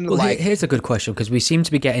what I mean? Well, like, here's a good question, because we seem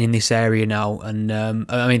to be getting in this area now, and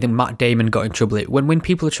I mean, Matt Damon got in trouble. When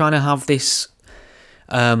people are trying to have this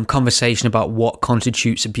conversation about what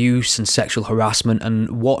constitutes abuse and sexual harassment,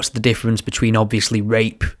 and what's the difference between obviously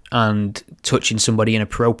rape and touching somebody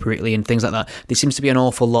inappropriately and things like that, there seems to be an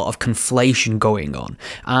awful lot of conflation going on.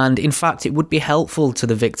 And in fact, it would be helpful to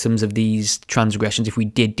the victims of these transgressions if we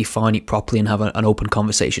did define it properly and have an open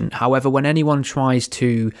conversation. However, when anyone tries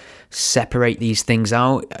to separate these things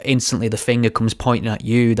out, instantly the finger comes pointing at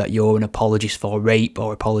you that you're an apologist for rape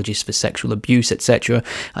or apologist for sexual abuse, etc.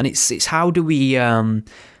 And it's how do we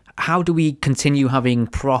continue having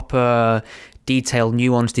proper, detailed,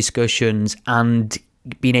 nuanced discussions and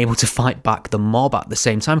being able to fight back the mob at the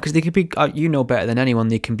same time? Because they could be, you know better than anyone,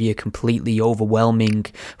 they can be a completely overwhelming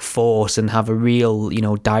force and have a real, you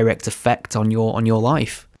know, direct effect on your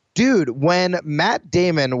life. Dude, when Matt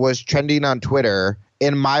Damon was trending on Twitter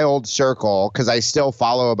in my old circle, because I still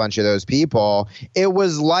follow a bunch of those people, it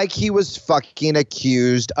was like he was fucking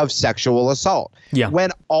accused of sexual assault. Yeah. When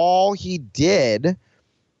all he did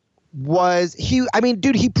was he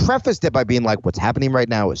prefaced it by being like, what's happening right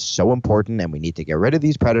now is so important and we need to get rid of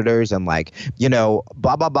these predators and, like, you know,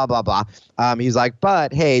 blah, blah, blah, blah, blah. He's like,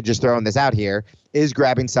 but hey, just throwing this out here, is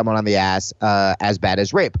grabbing someone on the ass as bad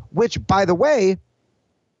as rape? Which, by the way,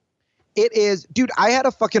 it is. Dude, I had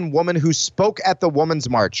a fucking woman who spoke at the Women's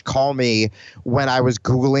March call me when I was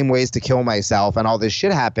Googling ways to kill myself and all this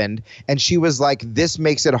shit happened. And she was like, this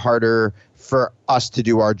makes it harder for us to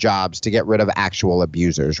do our jobs to get rid of actual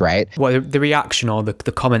abusers, right? Well, the reaction or the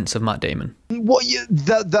comments of Matt Damon? Well,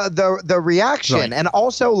 the reaction, right. And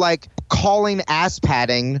also like calling ass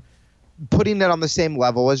padding, putting it on the same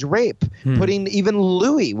level as rape, putting even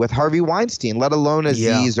Louis with Harvey Weinstein, let alone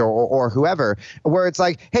Aziz or whoever, where it's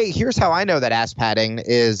like, hey, here's how I know that ass padding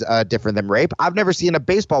is different than rape. I've never seen a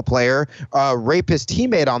baseball player rape his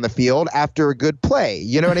teammate on the field after a good play.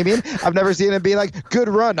 You know what I mean? I've never seen him be like, good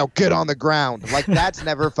run, now get on the ground. Like, that's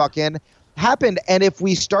never fucking happened. And if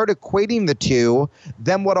we start equating the two,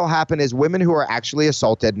 then what'll happen is women who are actually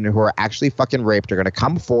assaulted and who are actually fucking raped are going to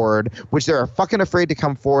come forward, which they're fucking afraid to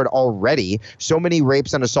come forward already. So many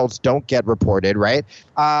rapes and assaults don't get reported, right?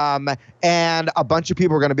 And a bunch of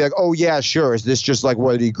people are going to be like, oh yeah, sure, is this just like,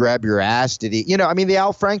 what, did he grab your ass? Did he, you know, I mean, the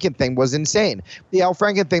Al Franken thing was insane. The Al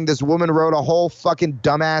Franken thing, this woman wrote a whole fucking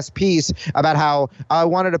dumbass piece about how I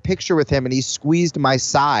wanted a picture with him and he squeezed my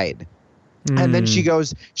side. And then she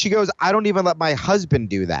goes, I don't even let my husband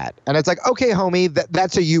do that. And it's like, okay, homie,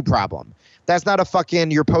 that's a you problem. That's not a fucking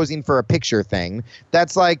you're posing for a picture thing.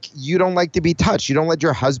 That's like, you don't like to be touched. You don't let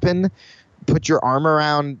your husband put your arm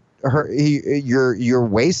around your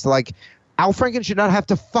waist. Like, Al Franken should not have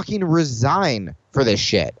to fucking resign for this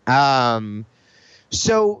shit.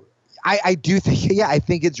 So I do think, I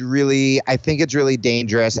think it's really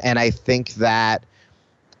dangerous. And I think that,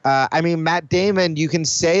 I mean, Matt Damon, you can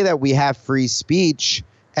say that we have free speech,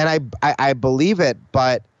 and I believe it,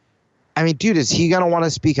 but I mean, dude, is he gonna want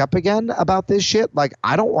to speak up again about this shit? Like,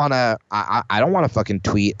 I don't want to. I don't want to fucking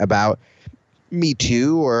tweet about Me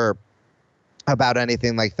Too or about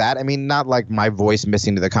anything like that. I mean, not like my voice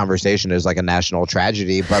missing to the conversation is like a national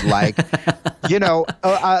tragedy, but like,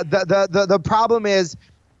 the problem is.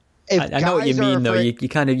 I know what you mean, though. You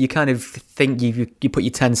kind of think you put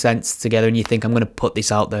your 10 cents together and you think, I'm going to put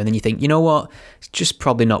this out there, and then you think, you know what, it's just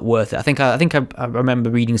probably not worth it. I think I remember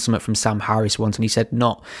reading something from Sam Harris once, and he said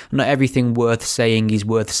not everything worth saying is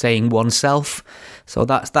worth saying oneself. So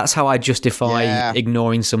that's how I justify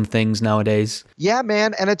ignoring some things nowadays. Yeah,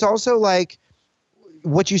 man, and it's also like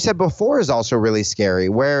what you said before is also really scary,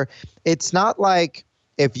 where it's not like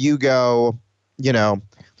if you go,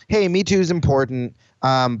 hey, Me Too is important.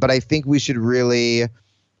 But I think we should really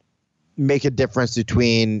make a difference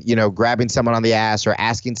between, grabbing someone on the ass or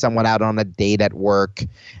asking someone out on a date at work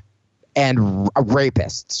and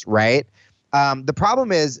rapists, right? The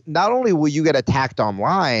problem is not only will you get attacked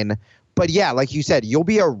online, but yeah, like you said, you'll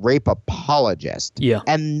be a rape apologist. Yeah.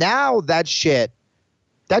 And now that shit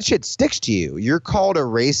sticks to you. You're called a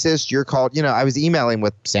racist. You're called, I was emailing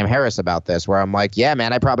with Sam Harris about this where I'm like, yeah,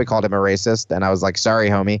 man, I probably called him a racist. And I was like, sorry,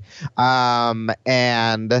 homie.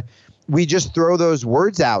 And we just throw those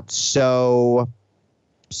words out so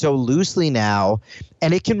loosely now,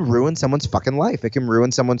 and it can ruin someone's fucking life. It can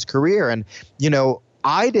ruin someone's career. And,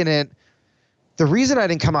 the reason I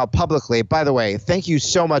didn't come out publicly, by the way, thank you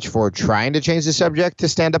so much for trying to change the subject to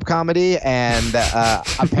stand-up comedy. And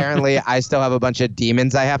apparently I still have a bunch of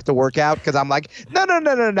demons I have to work out because I'm like,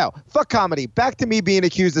 no. Fuck comedy. Back to me being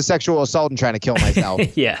accused of sexual assault and trying to kill myself.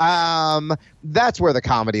 Yeah. That's where the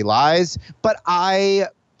comedy lies. But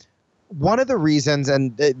one of the reasons,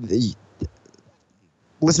 and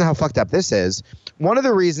listen to how fucked up this is. One of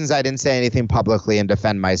the reasons I didn't say anything publicly and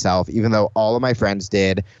defend myself, even though all of my friends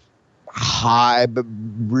did,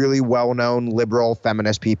 really well-known liberal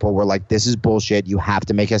feminist people were like, this is bullshit. You have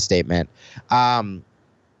to make a statement. The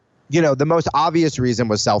most obvious reason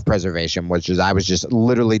was self-preservation, which is I was just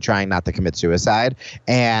literally trying not to commit suicide.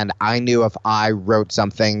 And I knew if I wrote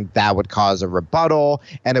something that would cause a rebuttal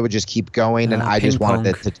and it would just keep going. And I just wanted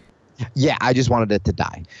it to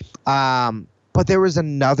die. But there was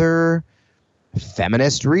another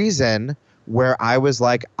feminist reason where I was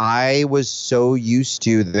like, I was so used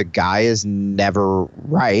to the guy is never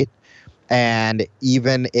right. And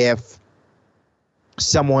even if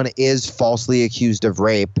someone is falsely accused of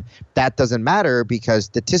rape, that doesn't matter because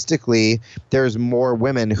statistically there's more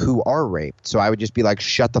women who are raped. So I would just be like,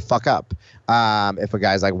 shut the fuck up. If a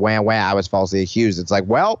guy's like, wah, I was falsely accused. It's like,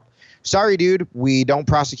 well, sorry, dude, we don't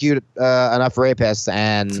prosecute enough rapists.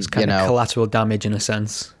 And, it's kind of collateral damage in a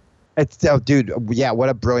sense. Dude, yeah, what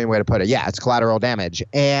a brilliant way to put it. Yeah, it's collateral damage.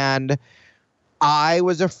 And I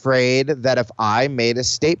was afraid that if I made a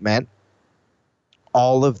statement,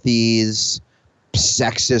 all of these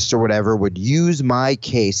sexists or whatever would use my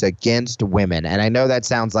case against women. And I know that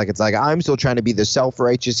sounds like it's like I'm still trying to be the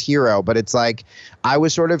self-righteous hero, but it's like I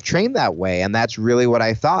was sort of trained that way, and that's really what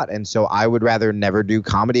I thought. And so I would rather never do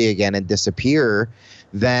comedy again and disappear.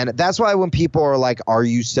 Then that's why when people are like, are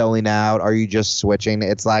you selling out? Are you just switching?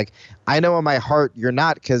 It's like, I know in my heart you're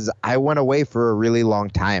not, because I went away for a really long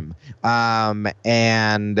time.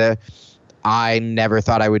 And I never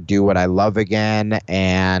thought I would do what I love again.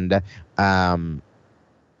 And, that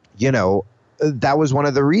was one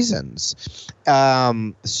of the reasons.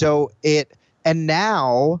 And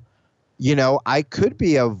now, I could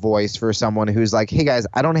be a voice for someone who's like, hey guys,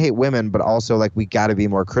 I don't hate women, but also like we got to be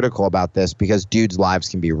more critical about this because dudes' lives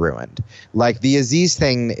can be ruined. Like the Aziz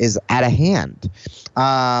thing is at a hand.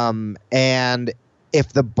 And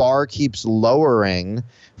if the bar keeps lowering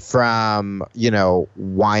from,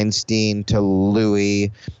 Weinstein to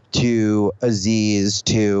Louis to Aziz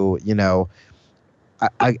to,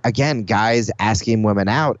 again, guys asking women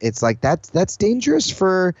out, it's like that's dangerous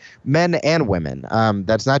for men and women.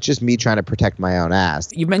 That's not just me trying to protect my own ass.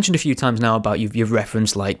 You've mentioned a few times now about you've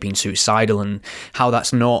referenced like being suicidal and how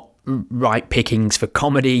that's not right pickings for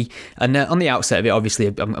comedy. And on the outset of it, obviously,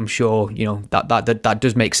 I'm sure that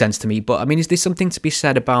does make sense to me. But I mean, is there something to be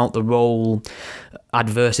said about the role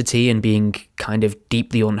adversity and being kind of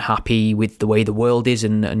deeply unhappy with the way the world is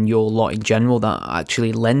and your lot in general that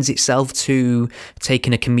actually lends itself to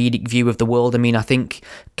taking a comedic view of the world? I mean, I think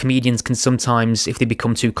comedians can sometimes, if they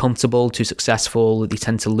become too comfortable, too successful, they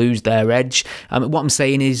tend to lose their edge. What I'm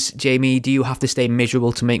saying is, Jamie, do you have to stay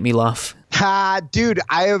miserable to make me laugh? Dude,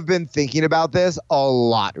 I have been thinking about this a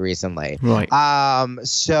lot recently. Right.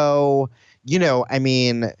 So, I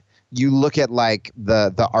mean, you look at like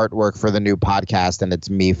the artwork for the new podcast and it's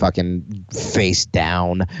me fucking face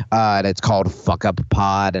down, and it's called Fuck Up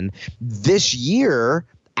Pod. And this year,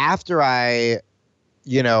 after I,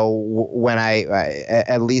 you know, when I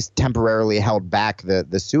at least temporarily held back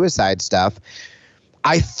the suicide stuff,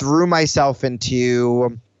 I threw myself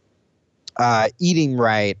into eating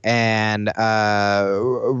right and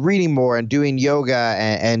reading more and doing yoga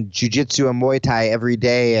and jujitsu and Muay Thai every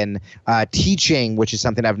day, and teaching, which is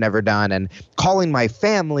something I've never done, and calling my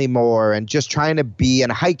family more, and just trying to be,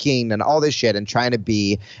 and hiking and all this shit, and trying to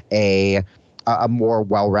be a more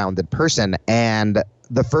well-rounded person. And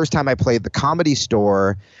the first time I played the Comedy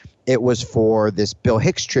Store, it was for this Bill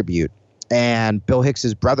Hicks tribute. And Bill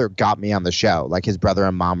Hicks's brother got me on the show. Like, his brother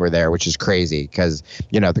and mom were there, which is crazy because,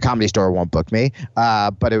 you know, the Comedy Store won't book me.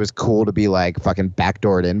 But it was cool to be like fucking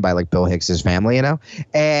backdoored in by like Bill Hicks's family, you know?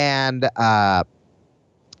 And I'm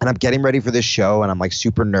getting ready for this show and I'm like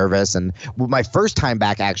super nervous. And my first time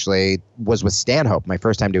back actually was with Stanhope. My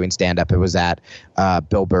first time doing stand-up, it was at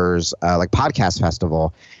Bill Burr's like podcast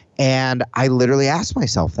festival. And I literally asked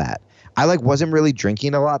myself that. I like wasn't really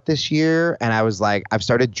drinking a lot this year, and I was like, I've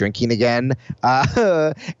started drinking again,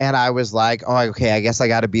 and I was like, oh, okay, I guess I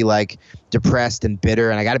got to be like depressed and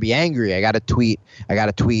bitter, and I got to be angry. I got to tweet,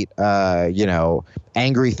 you know,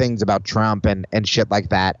 angry things about Trump and shit like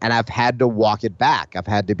that. And I've had to walk it back. I've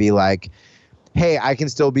had to be like, hey, I can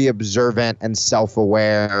still be observant and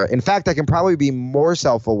self-aware. In fact, I can probably be more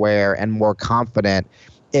self-aware and more confident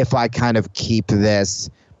if I kind of keep this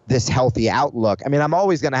healthy outlook. I mean, I'm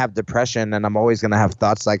always going to have depression and I'm always going to have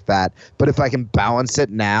thoughts like that. But if I can balance it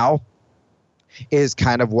now is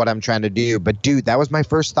kind of what I'm trying to do. But dude, that was my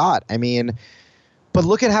first thought. I mean, but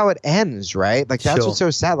look at how it ends, right? Like, that's what's so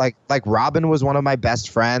sad. Like Robin was one of my best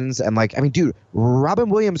friends. And like, I mean, dude, Robin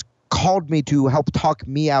Williams called me to help talk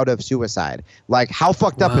me out of suicide. Like, how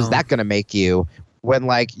fucked up is that going to make you when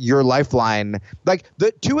like your lifeline, like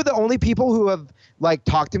the two of the only people who have like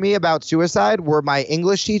talked to me about suicide were my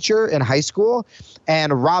English teacher in high school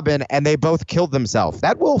and Robin, and they both killed themselves.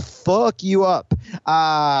 That will fuck you up.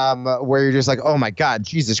 Where you're just like, oh my God,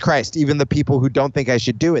 Jesus Christ. Even the people who don't think I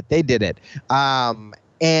should do it, they did it.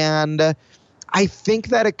 And I think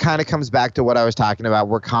that it kind of comes back to what I was talking about,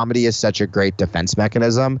 where comedy is such a great defense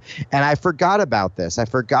mechanism. And I forgot about this. I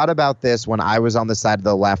forgot about this when I was on the side of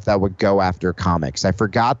the left that would go after comics. I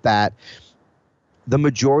forgot that the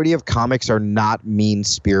majority of comics are not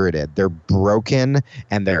mean-spirited. They're broken,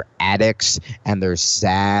 and they're addicts, and they're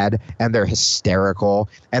sad, and they're hysterical,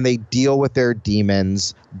 and they deal with their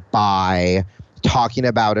demons by talking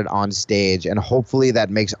about it on stage, and hopefully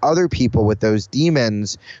that makes other people with those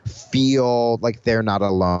demons feel like they're not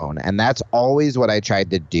alone. And that's always what I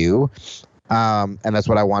tried to do, and that's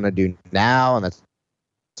what I want to do now, and that's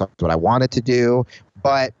what I wanted to do.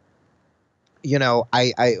 But you know,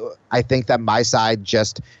 I think that my side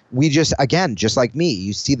we just like me,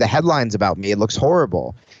 you see the headlines about me, it looks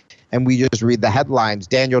horrible. And we just read the headlines,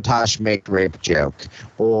 Daniel Tosh make rape joke,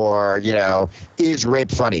 or, you know, is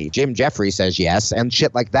rape funny? Jim Jeffrey says yes, and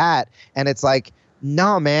shit like that. And it's like,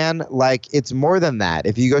 no, man, like, it's more than that.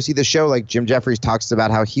 If you go see the show, like, Jim Jeffries talks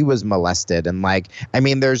about how he was molested. And like, I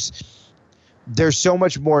mean, there's so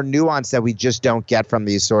much more nuance that we just don't get from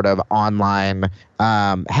these sort of online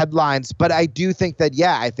headlines. But I do think that,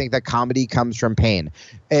 I think that comedy comes from pain.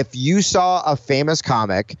 If you saw a famous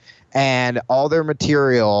comic and all their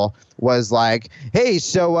material was like, hey,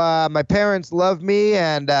 so my parents love me,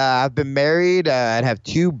 and I've been married and have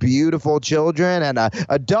 2 beautiful children and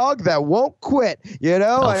a dog that won't quit, you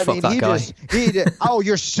know? Oh, I fuck mean, that guy. oh,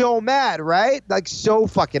 you're so mad, right? Like, so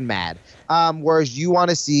fucking mad. Whereas you want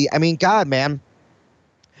to see, I mean, God, man,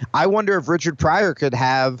 I wonder if Richard Pryor could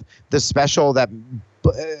have the special that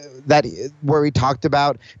where he talked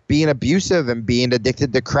about being abusive and being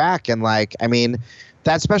addicted to crack. And like, I mean,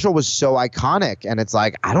 that special was so iconic, and it's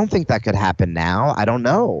like, I don't think that could happen now. I don't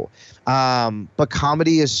know. But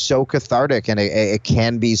comedy is so cathartic, and it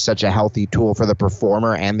can be such a healthy tool for the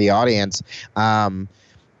performer and the audience.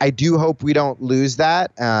 I do hope we don't lose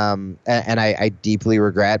that. And I deeply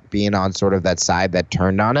regret being on sort of that side that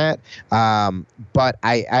turned on it. But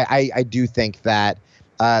I do think that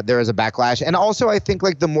there is a backlash. And also, I think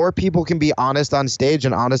like the more people can be honest on stage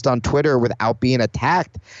and honest on Twitter without being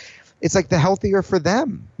attacked, it's like the healthier for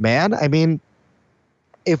them, man. I mean,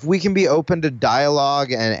 if we can be open to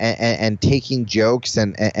dialogue and taking jokes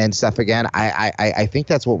and stuff again, I think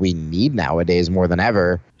that's what we need nowadays more than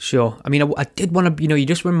ever. Sure. I mean, I did want to, you know, you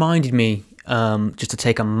just reminded me just to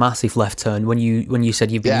take a massive left turn, when you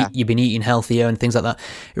said you've been eating healthier and things like that,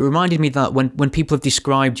 it reminded me that when people have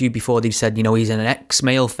described you before, they've said, he's an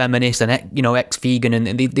ex-male feminist, ex-vegan,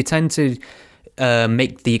 and they tend to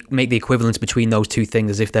make the equivalence between those two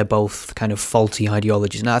things as if they're both kind of faulty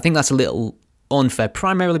ideologies. Now, I think that's a little unfair,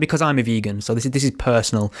 primarily because I'm a vegan, so this is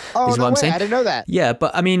personal. Oh, this is no what I'm way. saying. I didn't know that. Yeah,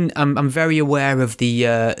 but I mean, I'm very aware of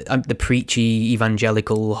the preachy,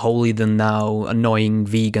 evangelical, holier than thou, annoying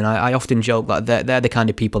vegan. I often joke that they're the kind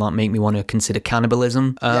of people that make me want to consider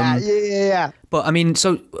cannibalism. Yeah. But I mean,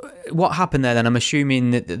 so what happened there then? I'm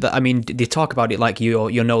assuming that I mean, they talk about it like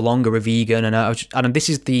you're no longer a vegan, and this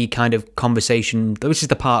is the kind of conversation. This is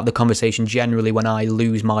the part of the conversation generally when I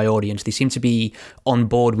lose my audience. They seem to be on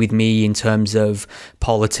board with me in terms of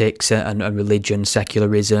politics and religion,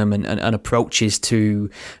 secularism, and approaches to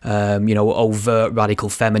overt radical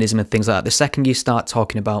feminism and things like that. The second you start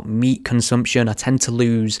talking about meat consumption, I tend to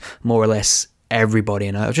lose more or less everybody.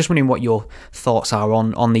 And I was just wondering what your thoughts are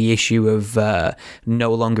on the issue of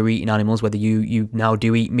no longer eating animals, whether you now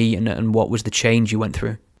do eat meat, and what was the change you went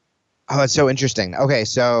through. Oh, it's so interesting. Okay,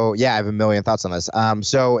 so yeah, I have a million thoughts on this.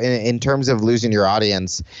 So in terms of losing your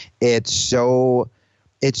audience, it's so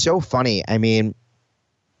funny. I mean,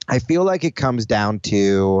 I feel like it comes down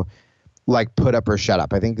to like put up or shut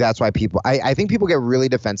up. I think that's why I think people get really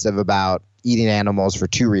defensive about eating animals for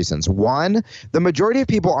two reasons. One, the majority of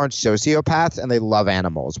people aren't sociopaths and they love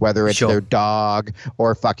animals, whether it's their dog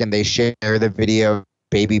or fucking they share the video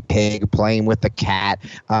baby pig playing with the cat,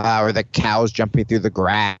 or the cows jumping through the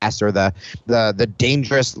grass, or the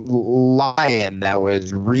dangerous lion that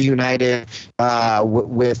was reunited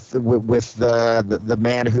with the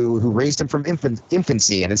man who raised him from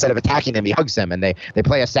infancy, and instead of attacking him, he hugs him, and they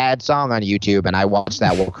play a sad song on YouTube, and I watch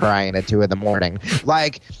that while crying at 2 a.m.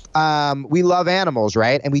 Like, we love animals,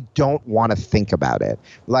 right? And we don't want to think about it.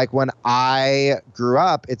 Like when I grew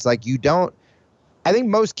up, it's like I think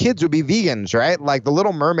most kids would be vegans, right? Like The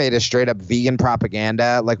Little Mermaid is straight up vegan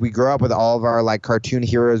propaganda. Like we grow up with all of our like cartoon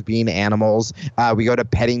heroes being animals. We go to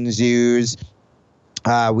petting zoos.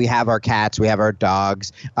 We have our cats. We have our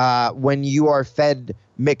dogs. When you are fed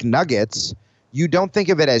McNuggets, you don't think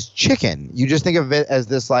of it as chicken. You just think of it as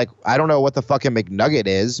this, like, I don't know what the fucking McNugget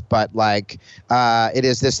is, but like it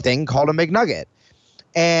is this thing called a McNugget.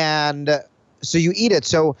 And so you eat it.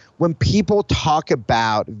 So when people talk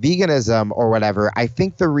about veganism or whatever, I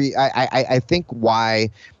think I think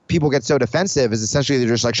why people get so defensive is essentially they're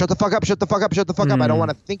just like, shut the fuck up, shut the fuck up, shut the fuck up. I don't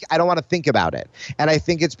want to think about it. And I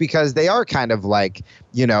think it's because they are kind of like,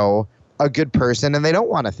 a good person and they don't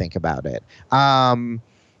want to think about it.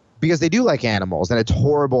 Because they do like animals, and it's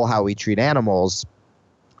horrible how we treat animals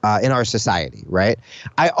in our society, right?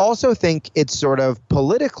 I also think it's sort of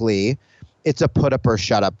politically, it's a put up or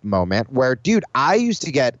shut up moment where, dude, I used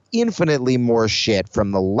to get infinitely more shit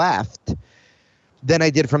from the left than I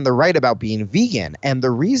did from the right about being vegan. And the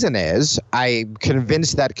reason is I'm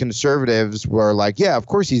convinced that conservatives were like, yeah, of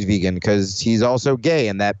course he's vegan because he's also gay,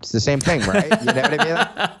 and that's the same thing, right? You know what I mean?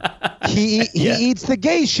 He eats the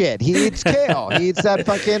gay shit. He eats kale. He eats that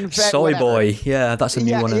fucking fat soy whatever. boy. Yeah, that's a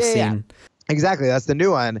new one I've seen. Exactly. That's the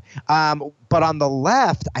new one. But on the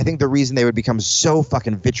left, I think the reason they would become so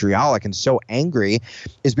fucking vitriolic and so angry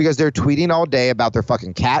is because they're tweeting all day about their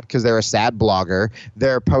fucking cat because they're a sad blogger.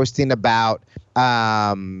 They're posting about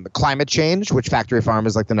climate change, which Factory Farm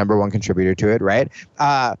is like the #1 contributor to it, right?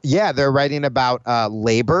 They're writing about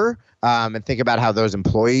labor. And think about how those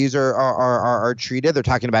employees are treated. They're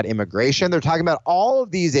talking about immigration. They're talking about all of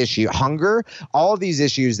these issues, hunger, all of these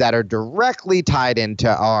issues that are directly tied into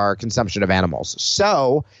our consumption of animals.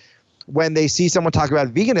 So when they see someone talk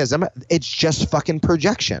about veganism, it's just fucking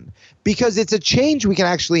projection because it's a change we can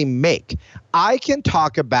actually make. I can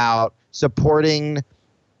talk about supporting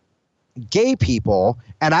gay people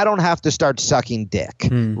and I don't have to start sucking dick,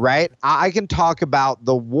 right? I can talk about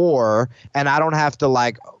the war and I don't have to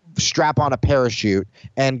like strap on a parachute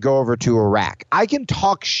and go over to Iraq. I can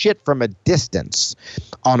talk shit from a distance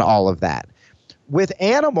on all of that. With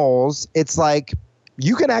animals, it's like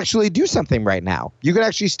you can actually do something right now. You can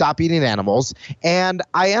actually stop eating animals. And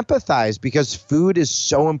I empathize because food is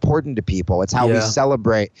so important to people. It's how we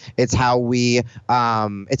celebrate. It's how we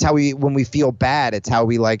when we feel bad, it's how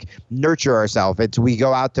we like nurture ourselves. It's we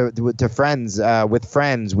go out to friends, with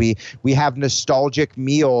friends. We have nostalgic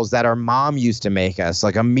meals that our mom used to make us,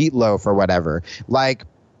 like a meatloaf or whatever. Like,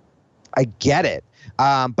 I get it.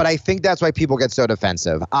 But I think that's why people get so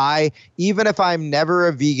defensive. Even if I'm never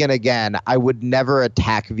a vegan again, I would never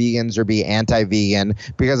attack vegans or be anti-vegan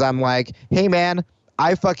because I'm like, hey, man,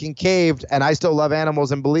 I fucking caved and I still love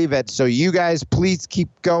animals and believe it. So you guys please keep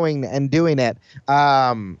going and doing it.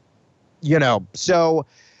 So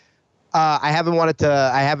I've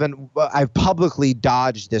publicly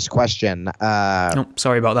dodged this question.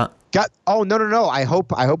 Sorry about that. No.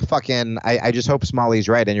 I just hope Smalley's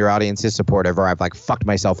right and your audience is supportive, or I've like fucked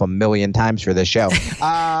myself a million times for this show.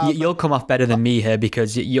 You'll come off better than me here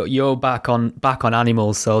because you're back on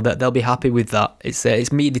animals, so that they'll be happy with that.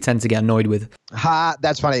 It's me they tend to get annoyed with.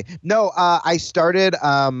 That's funny. No, I started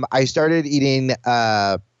eating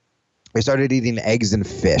eggs and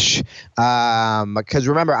fish. Because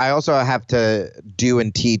remember, I also have to do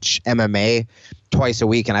and teach MMA twice a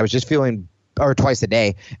week, and I was just feeling, or twice a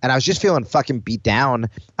day, and I was just feeling fucking beat down,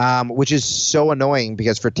 which is so annoying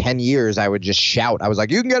because for 10 years I would just shout. I was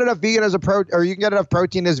like, you can get enough vegan or you can get enough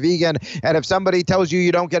protein as vegan, and if somebody tells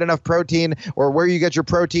you don't get enough protein or where you get your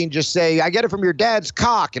protein, just say, I get it from your dad's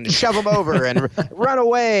cock, and shove him over and run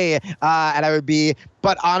away. And I would be,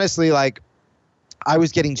 but honestly, like, I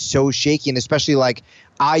was getting so shaky, and especially like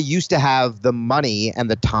I used to have the money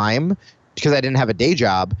and the time because I didn't have a day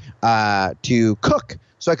job to cook.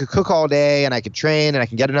 So I could cook all day and I could train and I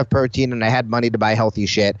can get enough protein and I had money to buy healthy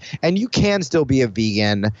shit. And you can still be a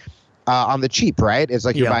vegan on the cheap, right? It's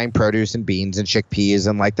like you're buying produce and beans and chickpeas,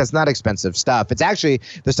 and like that's not expensive stuff. It's actually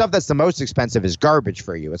the stuff that's the most expensive is garbage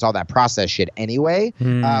for you. It's all that processed shit anyway,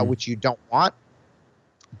 which you don't want.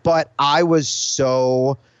 But I was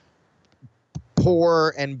so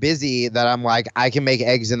poor and busy that I'm like, I can make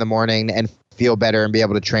eggs in the morning and feel better and be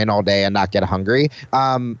able to train all day and not get hungry.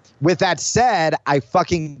 With that said, I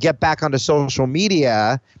fucking get back onto social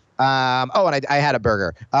media. And I had a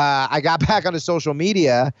burger. I got back onto social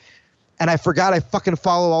media and I forgot I fucking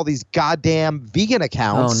follow all these goddamn vegan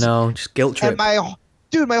accounts. Oh no, just guilt trip. And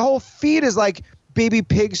my whole feed is like baby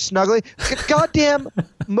pigs snuggling. Goddamn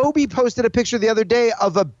Moby posted a picture the other day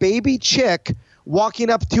of a baby chick walking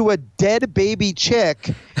up to a dead baby chick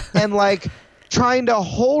and like trying to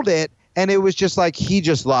hold it, and it was just like he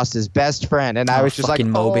just lost his best friend, and I was just like,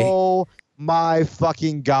 Moby. oh my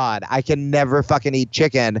fucking god, I can never fucking eat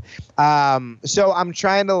chicken. So I'm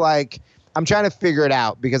trying to figure it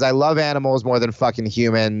out because I love animals more than fucking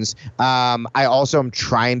humans. I also am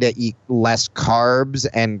trying to eat less carbs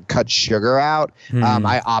and cut sugar out.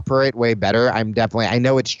 I operate way better. I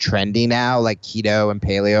know it's trendy now, like keto and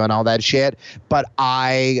paleo and all that shit, but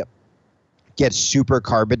I get super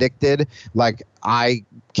carb addicted. Like I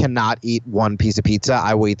cannot eat one piece of pizza.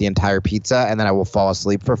 I will eat the entire pizza and then I will fall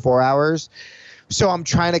asleep for 4 hours. So I'm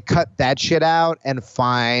trying to cut that shit out and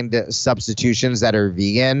find substitutions that are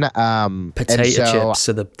vegan. Potato chips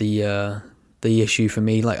are the issue for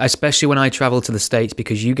me. Like especially when I travel to the States,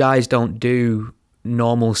 because you guys don't do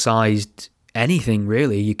normal sized anything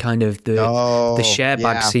really. You kind of the share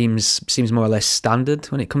bag seems more or less standard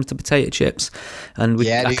when it comes to potato chips. And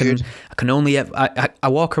I can only I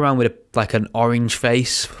walk around with an orange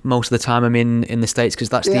face most of the time I'm in the States, because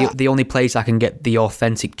that's the only place I can get the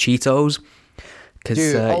authentic Cheetos.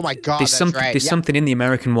 Because oh my god, there's something in the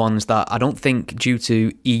American ones that I don't think, due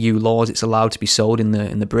to EU laws, it's allowed to be sold in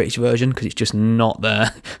the British version, because it's just not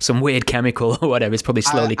there. Some weird chemical or whatever. It's probably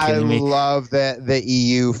slowly killing me. I love the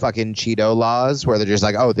EU fucking Cheeto laws where they're just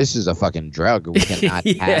like, oh, this is a fucking drug. We cannot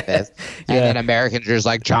have this. And then Americans are just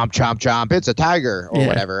like, chomp, chomp, chomp. It's a tiger or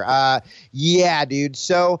whatever. Yeah, dude.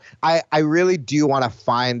 So I really do want to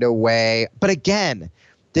find a way. But again,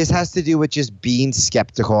 this has to do with just being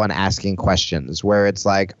skeptical and asking questions, where it's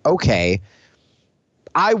like, okay,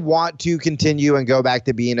 I want to continue and go back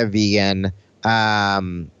to being a vegan,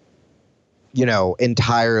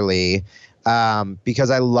 entirely, because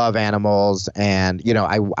I love animals, and,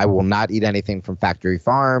 I will not eat anything from factory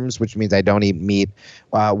farms, which means I don't eat meat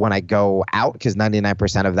when I go out, because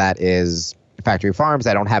 99% of that is factory farms.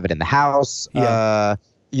 I don't have it in the house. Yeah.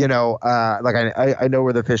 I know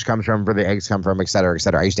where the fish comes from, where the eggs come from, et cetera, et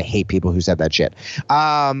cetera. I used to hate people who said that shit.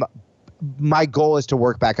 My goal is to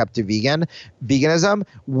work back up to veganism.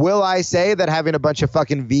 Will I say that having a bunch of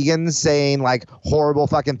fucking vegans saying like horrible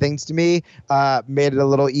fucking things to me made it a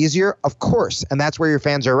little easier? Of course. And that's where your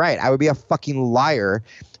fans are right. I would be a fucking liar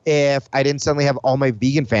if I didn't suddenly have all my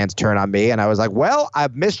vegan fans turn on me and I was like, well,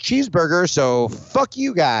 I've missed cheeseburger, so fuck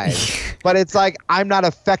you guys. But it's like, I'm not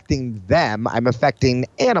affecting them. I'm affecting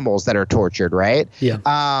animals that are tortured, right?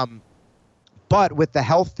 Yeah. But with the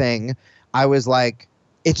health thing, I was like,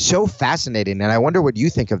 it's so fascinating. And I wonder what you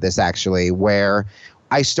think of this, actually, where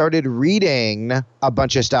I started reading a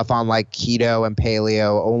bunch of stuff on like keto and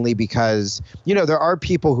paleo only because, there are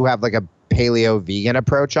people who have like a paleo vegan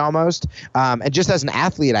approach almost. And just as an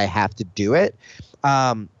athlete, I have to do it.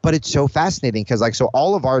 But it's so fascinating because so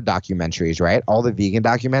all of our documentaries, right? All the vegan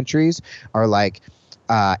documentaries are like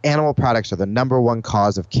animal products are the #1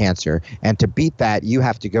 cause of cancer, and to beat that, you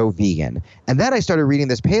have to go vegan. And then I started reading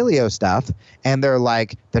this paleo stuff, and they're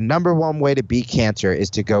like, the #1 way to beat cancer is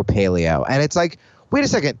to go paleo. And it's like, wait a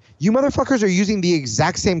second, you motherfuckers are using the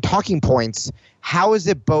exact same talking points. How is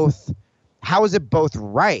it both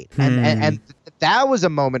right? And that was a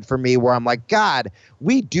moment for me where I'm like, God,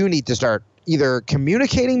 we do need to start either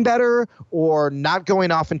communicating better or not going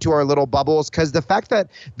off into our little bubbles, because the fact that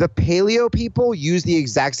the paleo people use the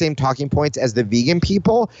exact same talking points as the vegan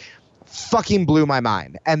people fucking blew my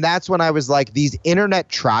mind. And that's when I was like, these internet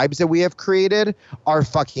tribes that we have created are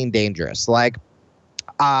fucking dangerous. Like,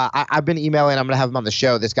 I've been emailing, I'm going to have him on the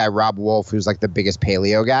show, this guy Rob Wolf, who's like the biggest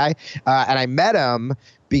paleo guy. And I met him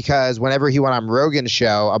because whenever he went on Rogan's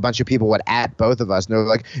show, a bunch of people would at both of us. And they were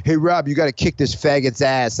like, hey, Rob, you got to kick this faggot's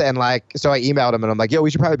ass. And like, so I emailed him and I'm like, yo,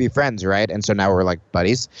 we should probably be friends, right? And so now we're like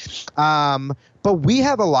buddies. But we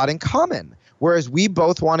have a lot in common. Whereas we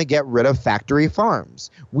both want to get rid of factory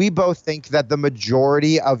farms. We both think that the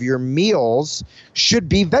majority of your meals should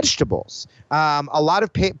be vegetables. A lot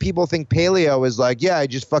of people think paleo is like, yeah, I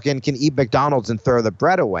just fucking can eat McDonald's and throw the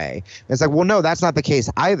bread away. And it's like, well, no, that's not the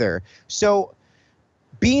case either. So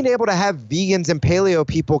being able to have vegans and paleo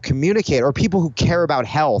people communicate, or people who care about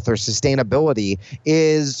health or sustainability,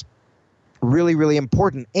 is really, really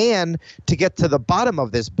important. And to get to the bottom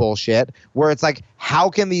of this bullshit, where it's like, how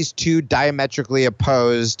can these two diametrically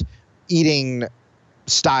opposed eating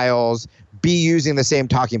styles be using the same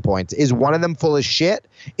talking points? Is one of them full of shit?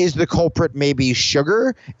 Is the culprit maybe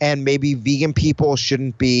sugar? And maybe vegan people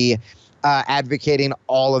shouldn't be advocating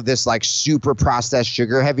all of this like super processed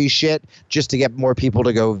sugar heavy shit just to get more people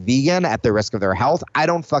to go vegan at the risk of their health? I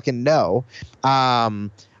don't fucking know.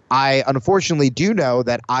 I unfortunately do know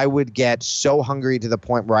that I would get so hungry to the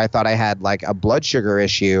point where I thought I had like a blood sugar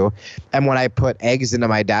issue. And when I put eggs into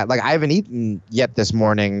my diet, like I haven't eaten yet this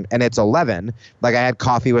morning and it's 11. Like I had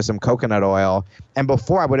coffee with some coconut oil. And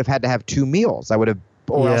before I would have had to have 2 meals. Else I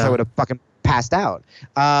would have fucking passed out.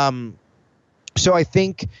 So I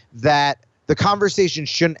think that the conversation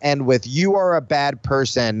shouldn't end with, you are a bad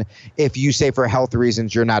person if you say for health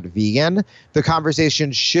reasons you're not vegan. The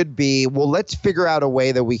conversation should be, well, let's figure out a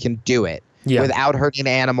way that we can do it without hurting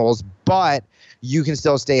animals, but you can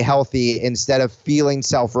still stay healthy instead of feeling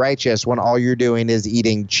self-righteous when all you're doing is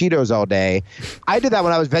eating Cheetos all day. I did that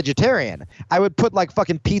when I was vegetarian. I would put like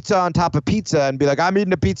fucking pizza on top of pizza and be like, I'm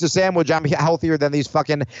eating a pizza sandwich. I'm healthier than these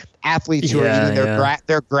fucking athletes who are eating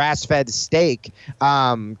their grass-fed steak,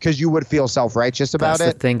 because you would feel self-righteous about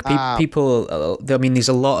That's it. the thing. People, I mean, there's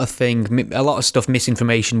a lot of stuff,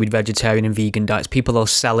 misinformation with vegetarian and vegan diets. People will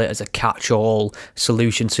sell it as a catch-all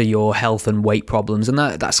solution to your health and weight problems, and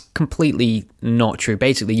that's completely not true.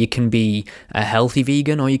 Basically, you can be a healthy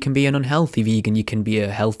vegan or you can be an unhealthy vegan. You can be a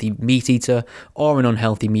healthy meat eater or an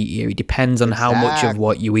unhealthy meat eater. It depends on how much of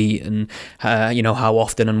what you eat and how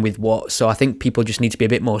often and with what. So I think people just need to be a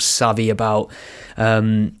bit more savvy about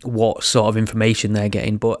what sort of information they're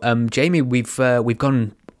getting. But Jamie, we've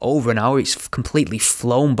gone over an hour. It's completely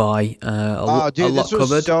flown by. A lot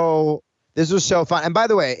covered. This was so fun. And by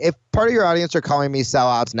the way, if part of your audience are calling me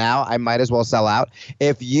sellouts now, I might as well sell out.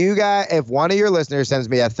 If one of your listeners sends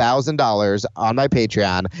me $1,000 on my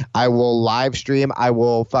Patreon, I will live stream. I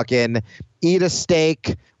will fucking eat a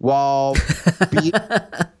steak while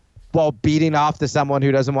beating off to someone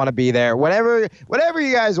who doesn't want to be there. Whatever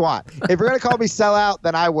you guys want. If you're gonna call me sellout,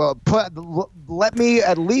 then I will let me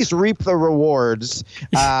at least reap the rewards.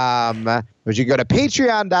 Which you go to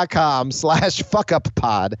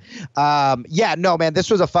patreon.com/fuckuppod. Yeah, no, man, this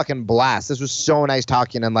was a fucking blast. This was so nice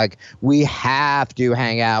talking, and like we have to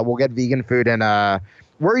hang out. We'll get vegan food and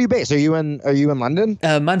where are you based? Are you in London?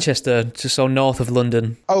 Manchester, just so north of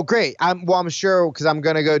London. Oh, great. I'm sure, because I'm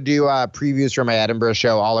going to go do previews for my Edinburgh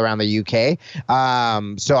show all around the UK.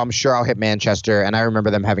 So I'm sure I'll hit Manchester, and I remember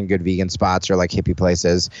them having good vegan spots or like hippie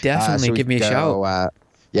places. Definitely, so give me a shout.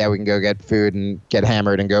 Yeah, we can go get food and get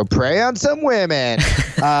hammered and go prey on some women.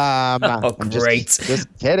 Great. Just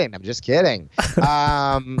kidding. I'm just kidding.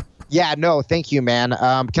 Yeah, no, thank you, man.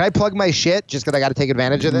 Can I plug my shit just because I got to take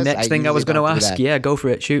advantage of this? Next thing I was going to ask. Yeah, go for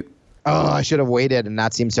it. Shoot. Oh, I should have waited and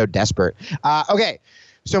not seemed so desperate. Okay.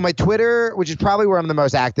 So my Twitter, which is probably where I'm the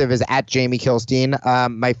most active, is at Jamie Kilstein.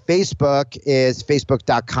 My Facebook is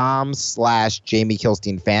facebook.com/Jamie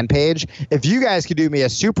Kilstein fan page. If you guys could do me a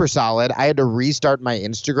super solid, I had to restart my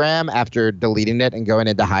Instagram after deleting it and going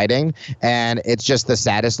into hiding. And it's just the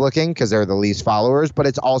saddest looking because they're the least followers, but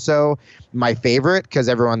it's also my favorite because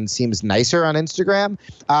everyone seems nicer on Instagram.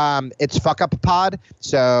 It's fuckuppod.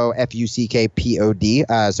 So FUCKPOD.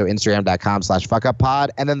 So Instagram.com/fuckuppod.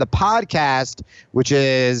 And then the podcast, which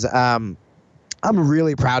is I'm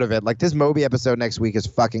really proud of it. Like, this Moby episode next week is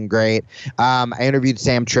fucking great. I interviewed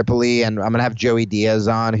Sam Tripoli, and I'm gonna have Joey Diaz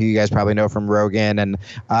on, who you guys probably know from Rogan, and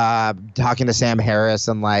talking to Sam Harris.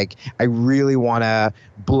 And like, I really want to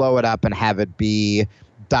blow it up and have it be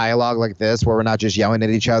dialogue like this, where we're not just yelling at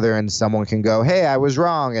each other and someone can go, hey, I was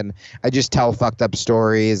wrong, and I just tell fucked up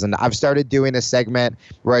stories. And I've started doing a segment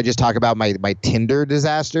where I just talk about my Tinder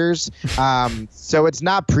disasters. So it's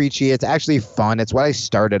not preachy, it's actually fun. It's what I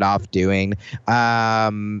started off doing.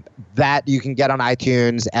 That you can get on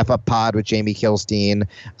iTunes, F Up Pod with Jamie Kilstein,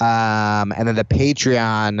 and then the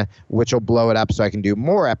Patreon, which will blow it up so I can do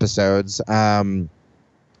more episodes.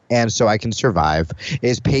 And so I can survive,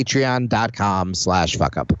 is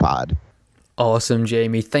patreon.com/fuckuppod. Awesome,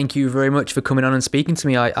 Jamie. Thank you very much for coming on and speaking to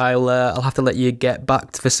me. I'll have to let you get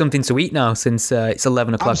back for something to eat now, since it's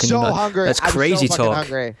 11 o'clock. I'm so hungry. That's crazy talk.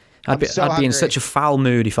 Hungry. I'd be in such a foul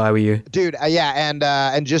mood if I were you. Dude, yeah,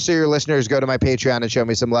 and just so your listeners go to my Patreon and show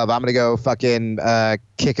me some love, I'm going to go fucking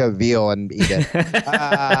kick a veal and eat it.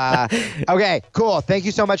 Okay, cool. Thank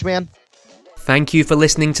you so much, man. Thank you for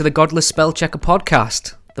listening to the Godless Spell Checker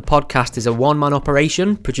podcast. The podcast is a one-man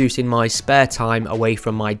operation, produced in my spare time away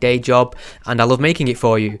from my day job, and I love making it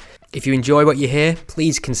for you. If you enjoy what you hear,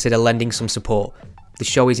 please consider lending some support. The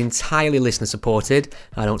show is entirely listener supported.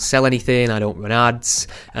 I don't sell anything, I don't run ads,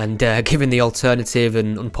 and given the alternative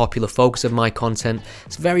and unpopular focus of my content,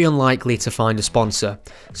 it's very unlikely to find a sponsor.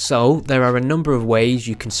 So there are a number of ways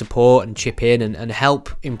you can support and chip in and help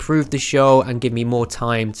improve the show and give me more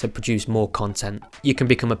time to produce more content. You can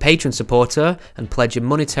become a patron supporter and pledge a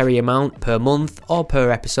monetary amount per month or per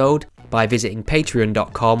episode by visiting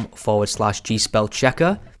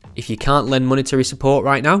patreon.com/gspellchecker. If you can't lend monetary support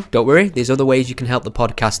right now, don't worry, there's other ways you can help the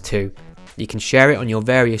podcast too. You can share it on your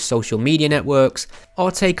various social media networks,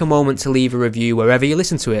 or take a moment to leave a review wherever you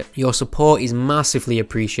listen to it. Your support is massively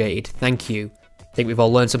appreciated. Thank you. Think we've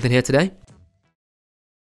all learned something here today?